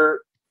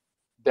structure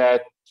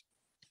that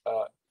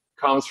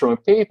comes from a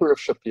paper of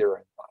Shapiro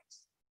and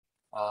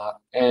Weiss.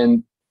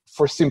 And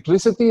for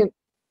simplicity,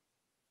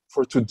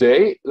 for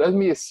today, let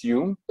me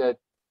assume that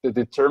the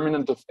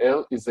determinant of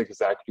L is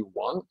exactly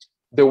 1.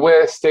 The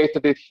way I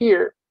stated it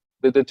here,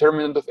 the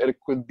determinant of L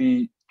could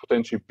be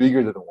potentially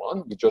bigger than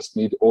 1. We just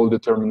need all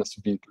determinants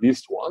to be at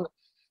least 1.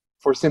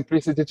 For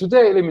simplicity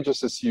today, let me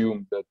just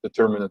assume that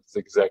determinant is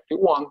exactly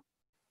 1.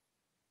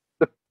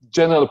 The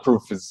general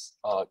proof is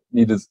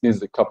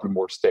needs a couple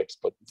more steps,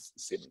 but it's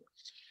similar.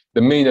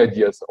 The main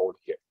ideas are all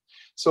here.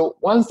 So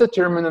once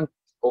determinant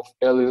of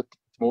L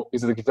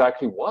is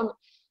exactly 1,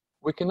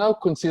 we can now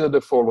consider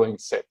the following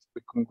set.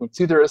 We can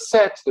consider a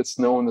set that's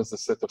known as a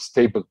set of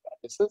stable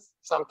lattices.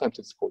 Sometimes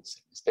it's called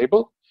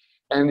semi-stable.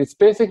 And it's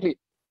basically,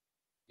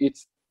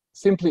 it's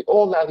simply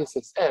all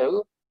lattices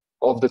L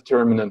of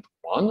determinant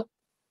 1,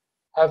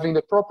 having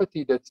the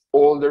property that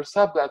all their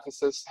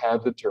sublattices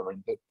have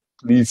determinant at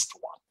least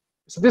 1.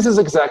 So this is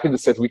exactly the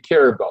set we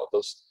care about,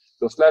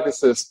 those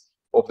lattices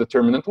of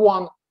determinant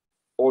 1,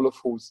 all of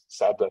whose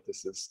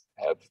sublattices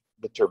have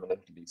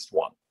determinant at least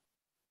 1.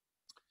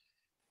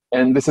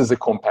 And this is a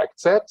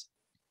compact set.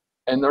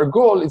 And our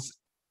goal is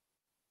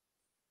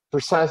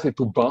precisely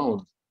to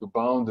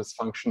bound this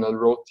functional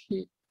rho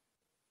T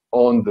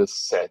on the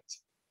set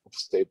of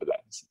stable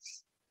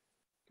lattices.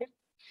 Okay?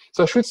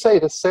 So I should say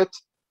the set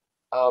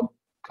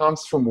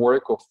comes from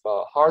work of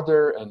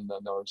Harder and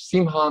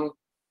Simhan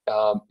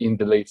in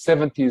the late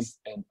 70s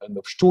and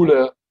of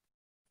Stuhle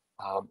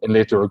and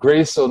later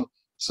Grayson.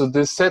 So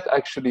this set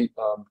actually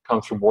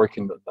comes from work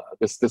in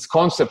this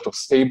concept of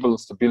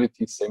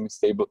stability,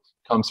 semi-stable,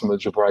 comes from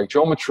algebraic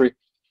geometry.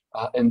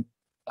 And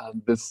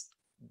this,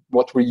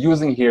 what we're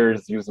using here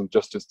is using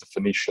just this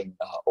definition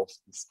of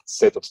this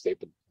set of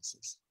stable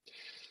lattices.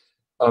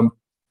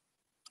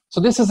 So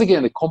this is,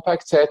 again, a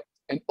compact set.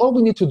 And all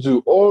we need to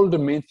do, all the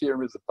main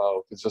theorem is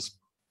about, is just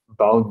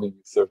bounding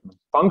a certain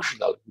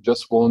functional. We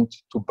just want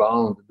to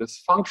bound this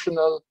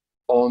functional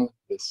on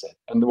this set.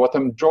 And what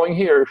I'm drawing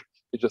here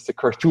is just a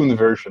cartoon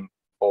version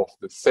of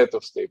the set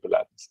of stable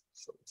lattices.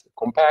 So it's a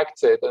compact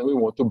set, and we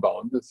want to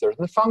bound a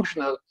certain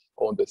functional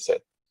on the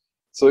set.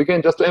 So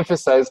again, just to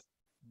emphasize,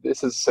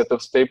 this is a set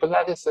of stable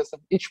lattices,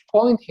 and each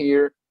point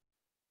here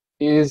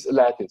is a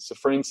lattice. So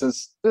for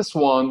instance, this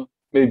one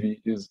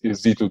maybe is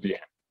z to the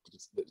n.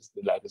 This is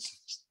the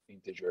lattice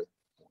integer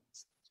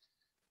points.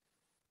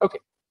 Okay.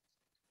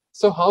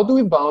 So how do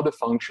we bound a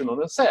function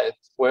on a set?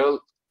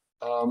 Well,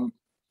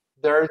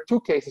 there are two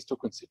cases to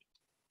consider.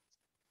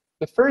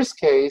 The first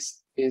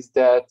case is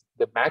that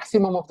the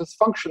maximum of this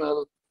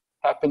functional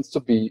happens to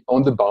be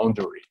on the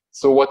boundary.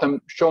 So what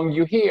I'm showing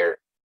you here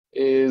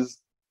is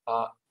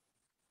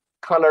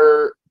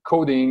color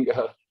coding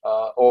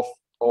of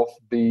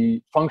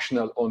the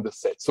functional on the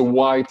set. So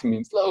white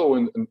means low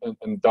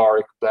and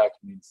dark black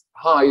means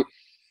high.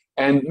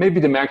 And maybe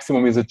the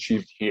maximum is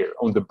achieved here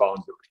on the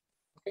boundary.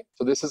 Okay?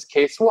 So this is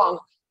case 1,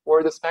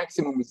 where this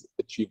maximum is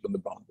achieved on the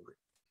boundary.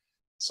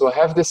 So I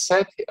have this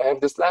set, I have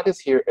this lattice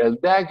here, L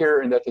dagger,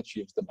 and that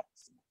achieves the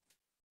maximum.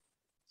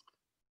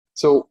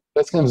 So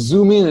let's kind of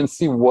zoom in and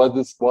see what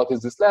is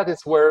this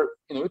lattice, where,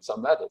 you know, it's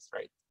some lattice,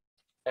 right?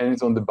 And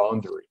it's on the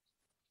boundary.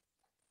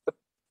 But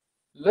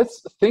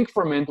let's think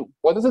for a minute,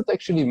 what does it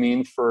actually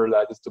mean for a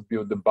lattice to be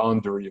on the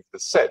boundary of the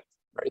set,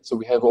 right? So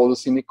we have all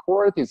those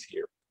inequalities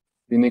here.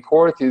 The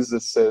inequalities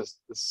that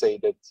say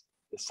that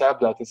the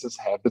sublattices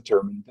have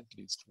determined at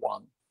least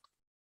 1.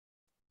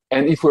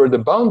 And if we're at the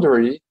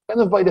boundary,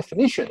 kind of by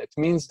definition, it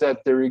means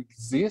that there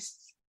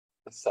exists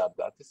a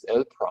sublattice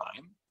L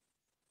prime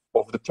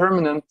of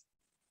determinant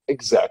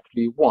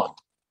exactly 1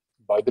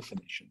 by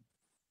definition.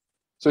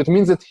 So it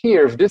means that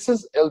here, if this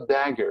is L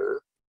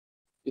dagger,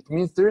 it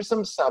means there's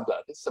some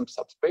sublattice, some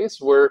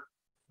subspace where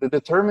the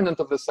determinant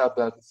of the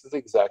sublattice is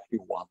exactly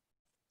 1.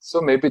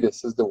 So maybe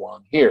this is the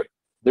one here.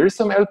 There is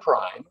some L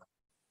prime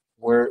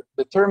where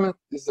determinant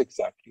is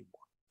exactly 1.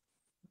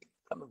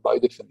 By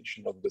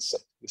definition of the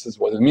set. This is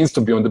what it means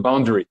to be on the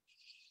boundary.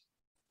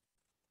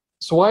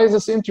 So why is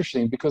this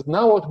interesting? Because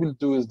now what we'll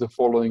do is the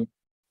following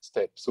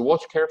step. So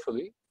watch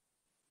carefully.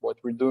 What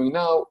we're doing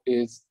now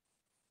is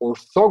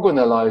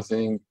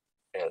orthogonalizing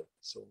L.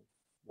 So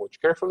watch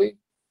carefully.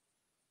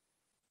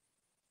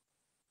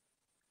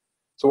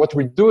 So what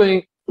we're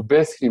doing, we're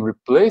basically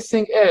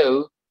replacing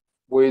L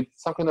with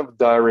some kind of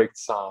direct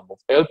sum of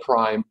L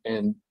prime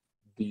and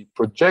the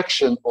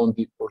projection on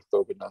the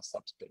orthogonal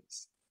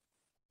subspace.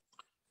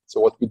 So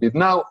what we did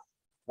now,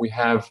 we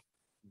have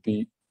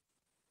the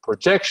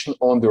projection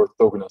on the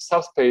orthogonal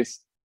subspace.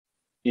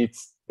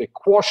 It's the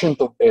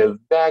quotient of L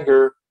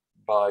dagger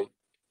by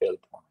L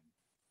prime.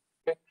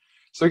 Okay?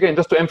 So again,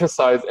 just to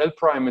emphasize, L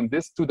prime in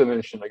this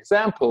two-dimensional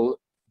example,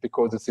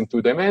 because it's in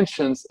 2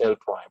 dimensions, L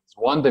prime is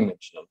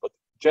 1-dimensional, but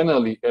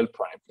generally L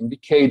prime can be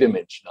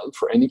k-dimensional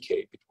for any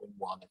k between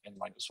 1 and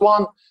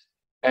n-1.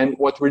 And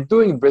what we're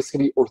doing is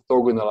basically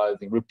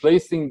orthogonalizing,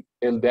 replacing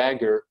L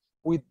dagger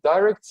with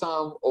direct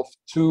sum of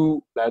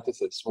 2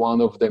 lattices,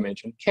 one of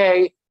dimension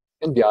k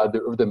and the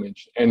other of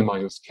dimension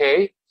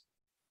n-k.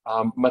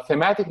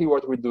 Mathematically,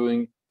 what we're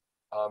doing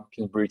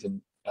can be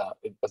written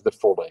as the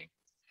following.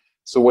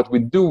 So what we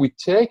do, we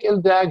take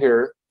L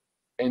dagger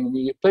and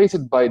we replace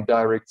it by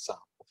direct sum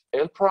of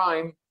L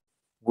prime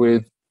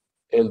with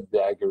L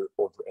dagger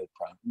over L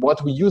prime.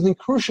 What we're using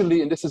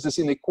crucially, and this is this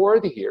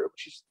inequality here,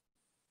 which is,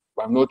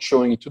 I'm not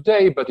showing it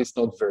today, but it's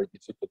not very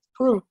difficult to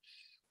prove.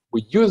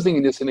 We're using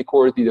in this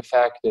inequality the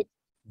fact that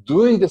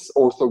doing this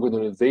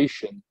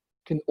orthogonalization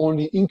can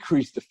only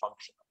increase the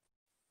function.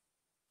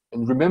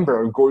 And remember,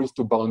 our goal is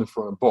to bound it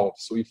from above.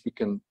 So if we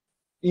can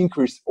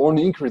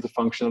only increase the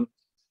function,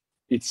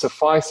 it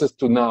suffices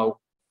to now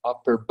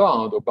upper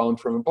bound or bound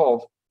from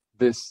above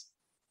this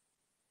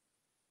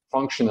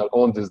functional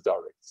on this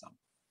direct sum.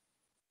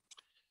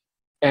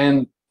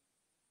 And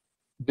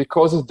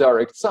because it's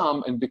direct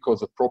sum and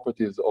because of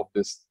properties of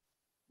this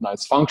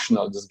nice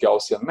functional, this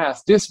Gaussian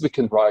mass, this we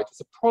can write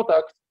as a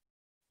product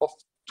of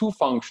two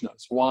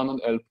functionals, one on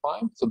L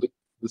prime, so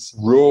this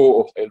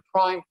row of L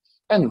prime,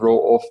 and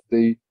row of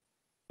the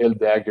L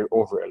dagger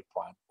over L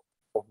prime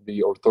of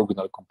the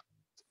orthogonal complement.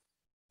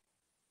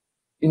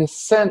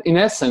 In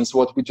essence,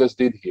 what we just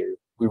did here,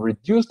 we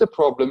reduced the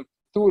problem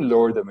to a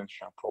lower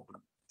dimensional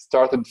problem.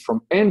 Started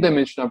from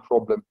n-dimensional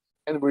problem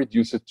and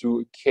reduced it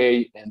to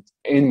k and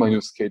n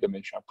minus k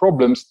dimensional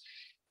problems.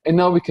 And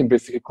now we can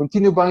basically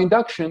continue by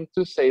induction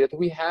to say that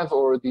we have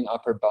already an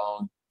upper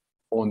bound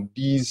on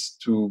these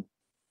two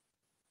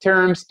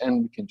terms,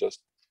 and we can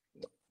just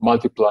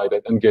multiply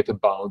that and get a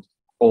bound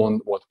on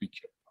what we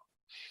care about.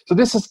 So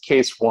this is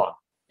case one.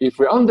 If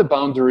we're on the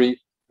boundary,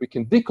 we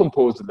can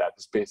decompose the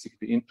lattice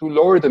basically into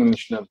lower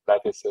dimensional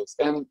lattices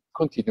and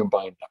continue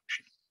by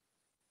induction.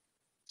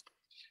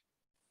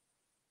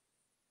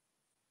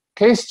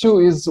 Case two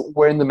is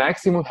when the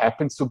maximum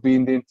happens to be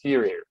in the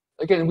interior.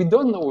 Again, we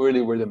don't know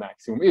really where the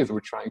maximum is.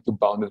 We're trying to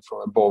bound it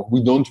from above.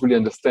 We don't really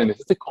understand it.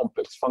 It's a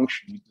complex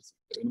function.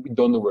 We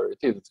don't know where it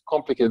is. It's a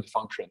complicated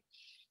function.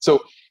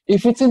 So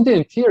if it's in the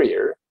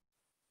interior,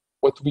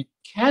 what we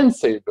can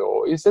say,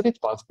 though, is that it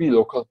must be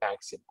local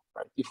maximum.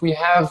 Right? If we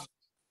have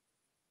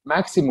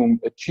maximum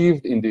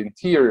achieved in the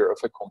interior of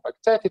a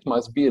compact set, it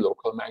must be a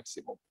local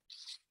maximum.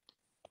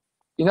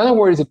 In other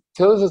words, it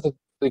tells us that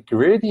the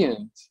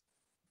gradient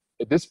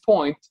at this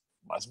point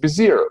must be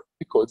 0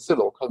 because it's the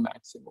local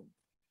maximum.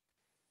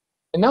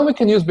 And now we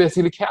can use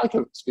basically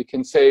calculus. We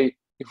can say,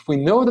 if we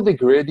know that the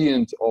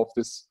gradient of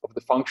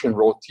the function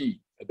rho t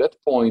at that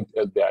point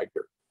L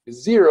dagger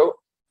is 0,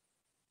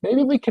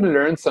 maybe we can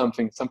learn some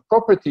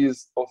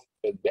properties of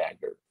L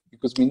dagger,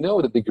 because we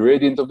know that the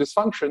gradient of this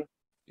function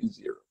is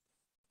 0.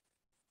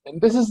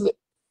 And this is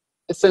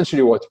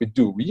essentially what we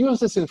do. We use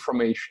this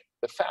information,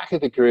 the fact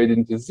that the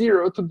gradient is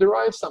 0, to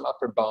derive some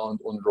upper bound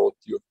on rho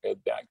t of L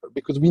dagger,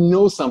 because we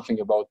know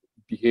something about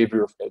the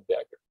behavior of L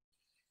dagger.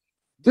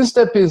 This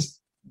step is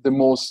the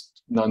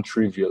most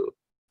non-trivial.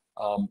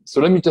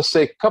 So let me just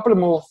say a couple of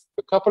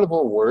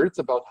more words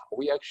about how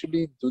we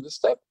actually do this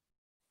step.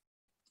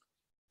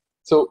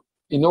 So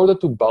in order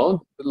to bound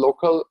the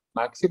local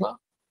maxima,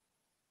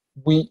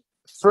 we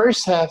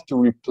first have to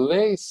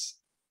replace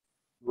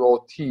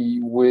rho t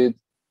with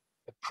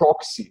a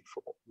proxy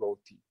for rho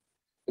t,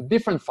 a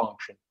different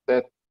function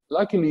that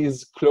luckily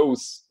is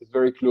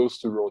very close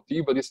to rho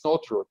t, but it's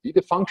not rho t.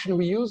 The function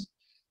we use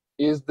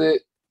is the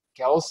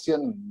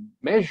Gaussian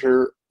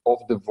measure of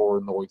the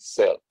Voronoi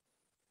cell.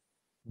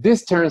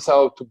 This turns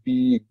out to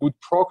be a good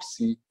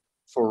proxy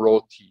for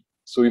rho t.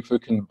 So if we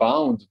can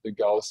bound the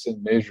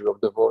Gaussian measure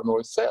of the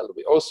Voronoi cell,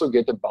 we also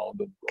get a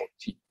bound on rho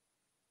t.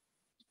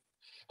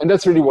 And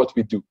that's really what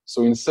we do.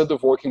 So instead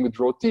of working with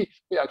rho t,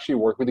 we actually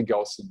work with the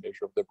Gaussian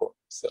measure of the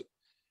Voronoi cell.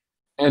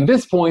 And at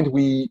this point,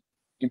 we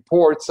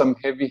import some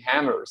heavy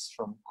hammers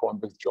from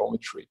convex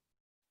geometry.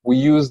 We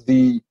use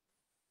the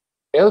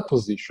L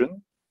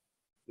position.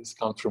 This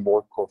comes from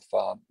work of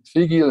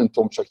Figel and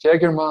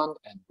Tomczak-Jagerman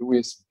and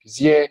Lewis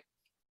Bizier.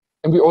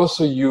 And we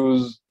also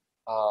use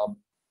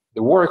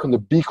the work on the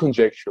B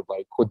conjecture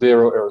by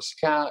Codero,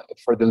 Erskine,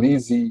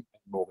 Fardellisi, and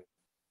Mori.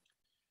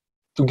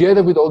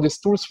 Together with all these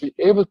tools, we're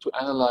able to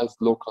analyze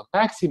local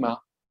maxima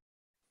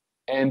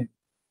and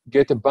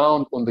get a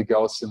bound on the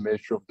Gaussian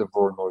measure of the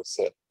Voronoi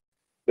cell.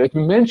 Let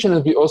me mention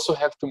that we also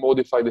have to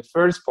modify the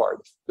first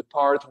part, the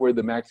part where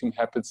the maximum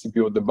happens to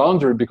be on the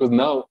boundary, because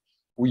now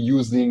we're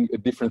using a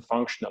different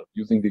functional,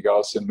 using the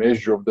Gaussian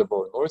measure of the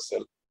Voronoi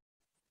cell,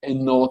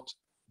 and not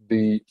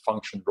the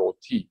function rho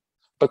t.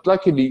 But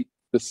luckily,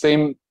 the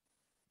same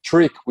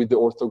trick with the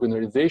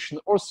orthogonalization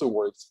also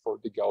works for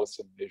the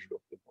Gaussian measure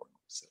of the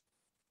Voronoi cell.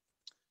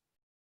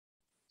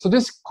 So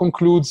this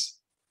concludes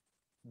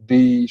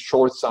the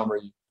short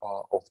summary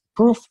of the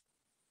proof.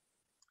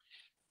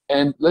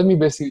 And let me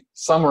basically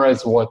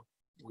summarize what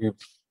we've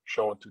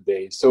shown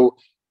today. So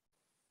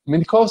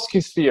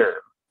Minkowski's theorem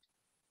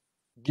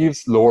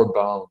gives a lower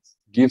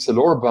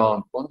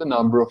bound on the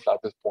number of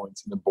lattice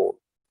points in a ball.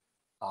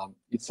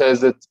 It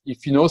says that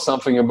if you know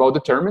something about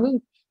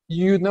determinant,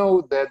 you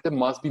know that there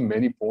must be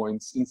many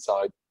points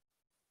inside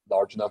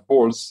large enough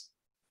balls.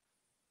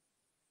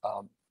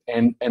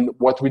 And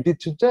what we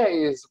did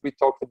today is we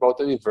talked about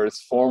the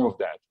reverse form of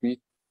that.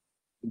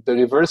 The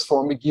reverse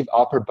form, we give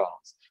upper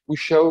bounds. We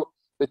show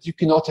that you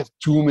cannot have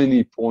too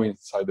many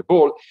points inside the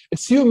ball,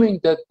 assuming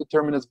that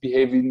determinants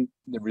behave in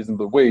a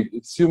reasonable way,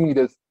 assuming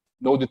that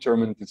no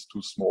determinant is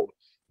too small.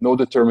 no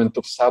determinant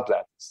of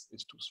sublattice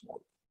is too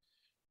small.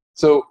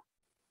 So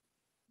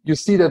you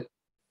see that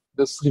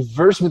this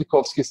reverse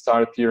Minkowski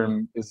star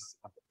theorem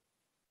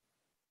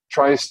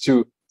tries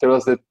to tell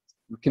us that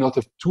we cannot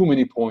have too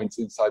many points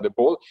inside the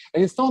ball.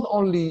 And it's not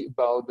only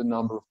about the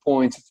number of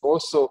points, it's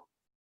also,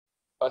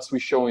 as we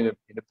show in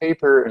the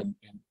paper, and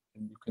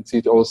you can see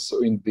it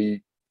also in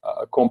the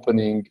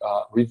accompanying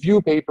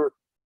review paper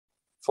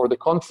for the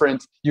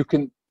conference, you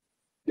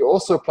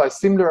also apply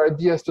similar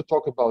ideas to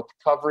talk about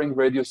covering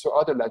radius or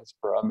other lattice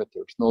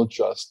parameters, not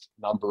just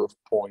number of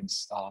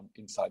points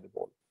inside the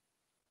ball.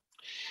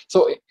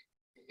 So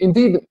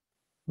indeed,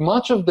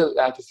 much of the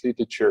lattice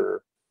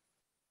literature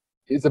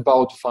is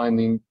about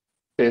finding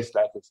best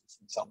lattices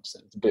in some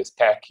sense, best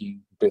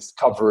packing, best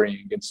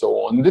covering, and so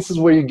on. This is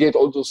where you get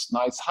all those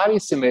nice, highly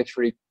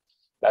symmetric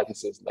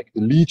lattices, like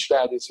the Leech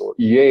lattice or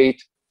E8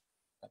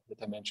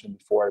 that I mentioned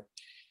before.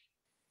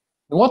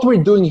 And what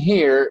we're doing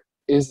here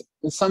is,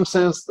 in some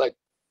sense, like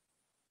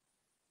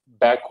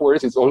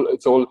backwards. It's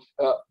all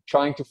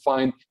trying to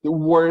find the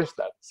worst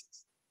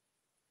lattices.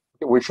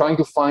 Okay, we're trying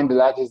to find the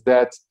lattice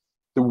that's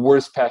the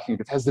worst packing,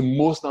 that has the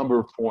most number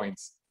of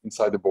points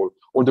inside the ball,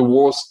 or the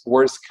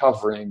worst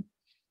covering.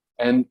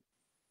 And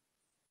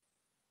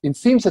it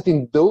seems that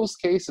in those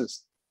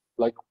cases,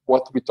 like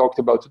what we talked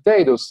about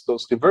today, those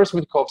reverse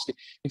Minkowski,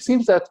 it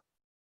seems that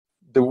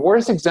the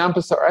worst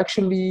examples are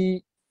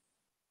actually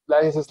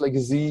lattices like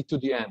Z to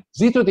the N.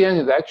 Z to the N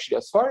is actually,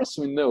 as far as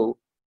we know,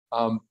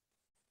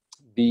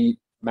 the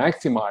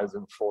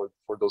maximizer for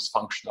those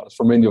functionals,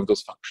 for many of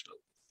those functionals.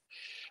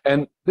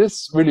 And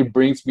this really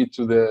brings me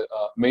to the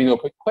main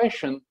open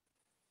question,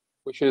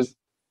 which is,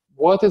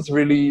 what is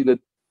really the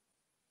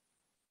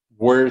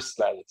worst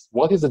lattice?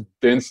 What is the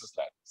densest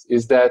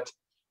lattice?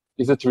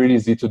 Is it really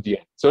Z to the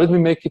N? So let me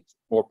make it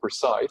more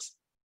precise.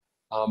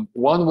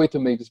 One way to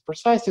make this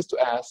precise is to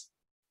ask,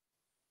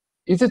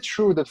 is it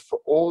true that for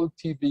all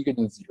t bigger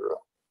than 0,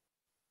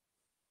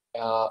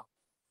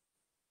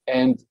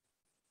 and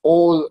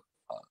all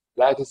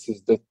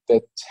lattices that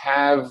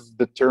have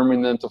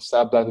determinant of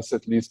sublattice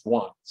at least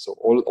 1, so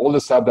all the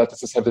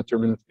sublattices have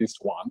determinant at least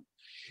 1,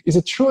 is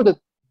it true that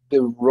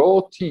the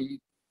rho t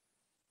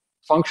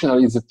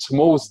functional is at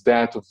most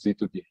that of Z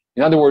to the N?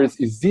 In other words,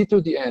 is Z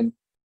to the N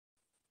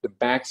the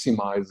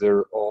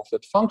maximizer of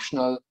that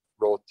functional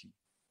rho t?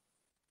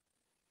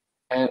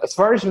 And as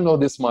far as you know,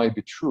 this might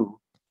be true.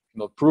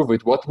 Not prove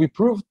it. What we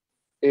proved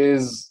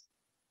is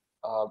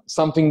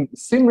something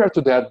similar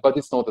to that, but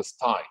it's not as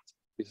tight.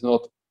 It's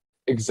not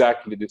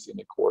exactly this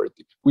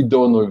inequality. We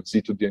don't know if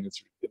Z to the N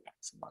is really the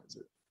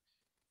maximizer.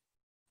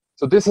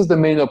 So this is the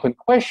main open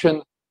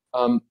question.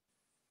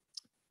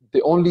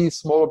 The only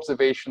small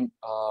observation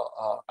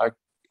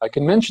I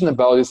can mention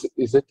about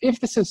is that if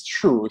this is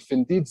true, if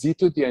indeed Z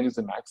to the N is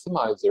the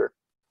maximizer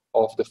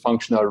of the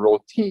functional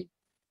rho t,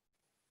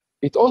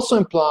 it also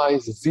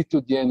implies Z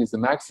to the N is the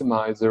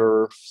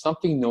maximizer of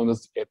something known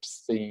as the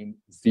Epstein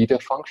zeta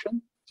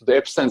function. So the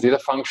Epstein zeta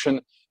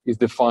function is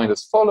defined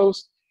as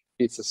follows.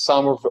 It's a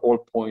sum of all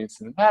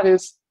points in the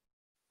lattice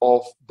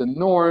of the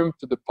norm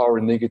to the power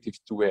negative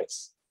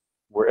 2s,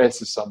 where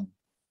s is some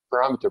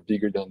parameter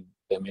bigger than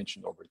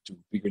dimension over 2,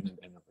 bigger than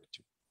n over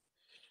 2.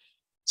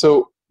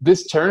 So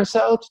this turns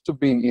out to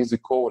be an easy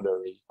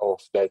corollary of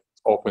that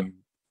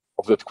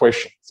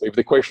question. So if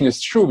the question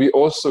is true, we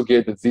also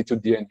get that Z to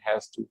the N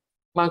has to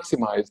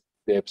maximize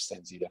the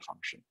Epstein zeta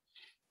function.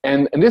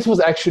 And this was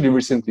actually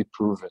recently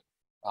proven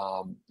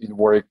in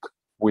work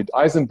with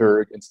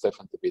Eisenberg and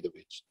Stefan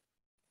Davidovich.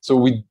 So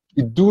we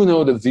do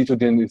know that Z to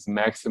the N is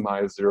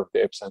maximizer of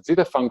the Epstein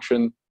zeta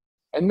function,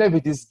 and maybe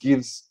this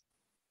gives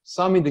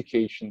some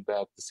indication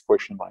that this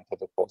question might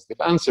have a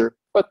positive answer,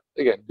 but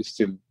again, we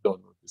still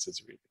don't know if this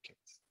is really the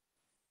case.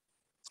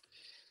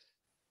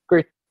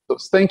 Great, so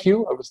thank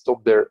you. I will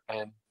stop there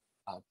and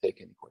take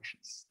any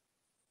questions.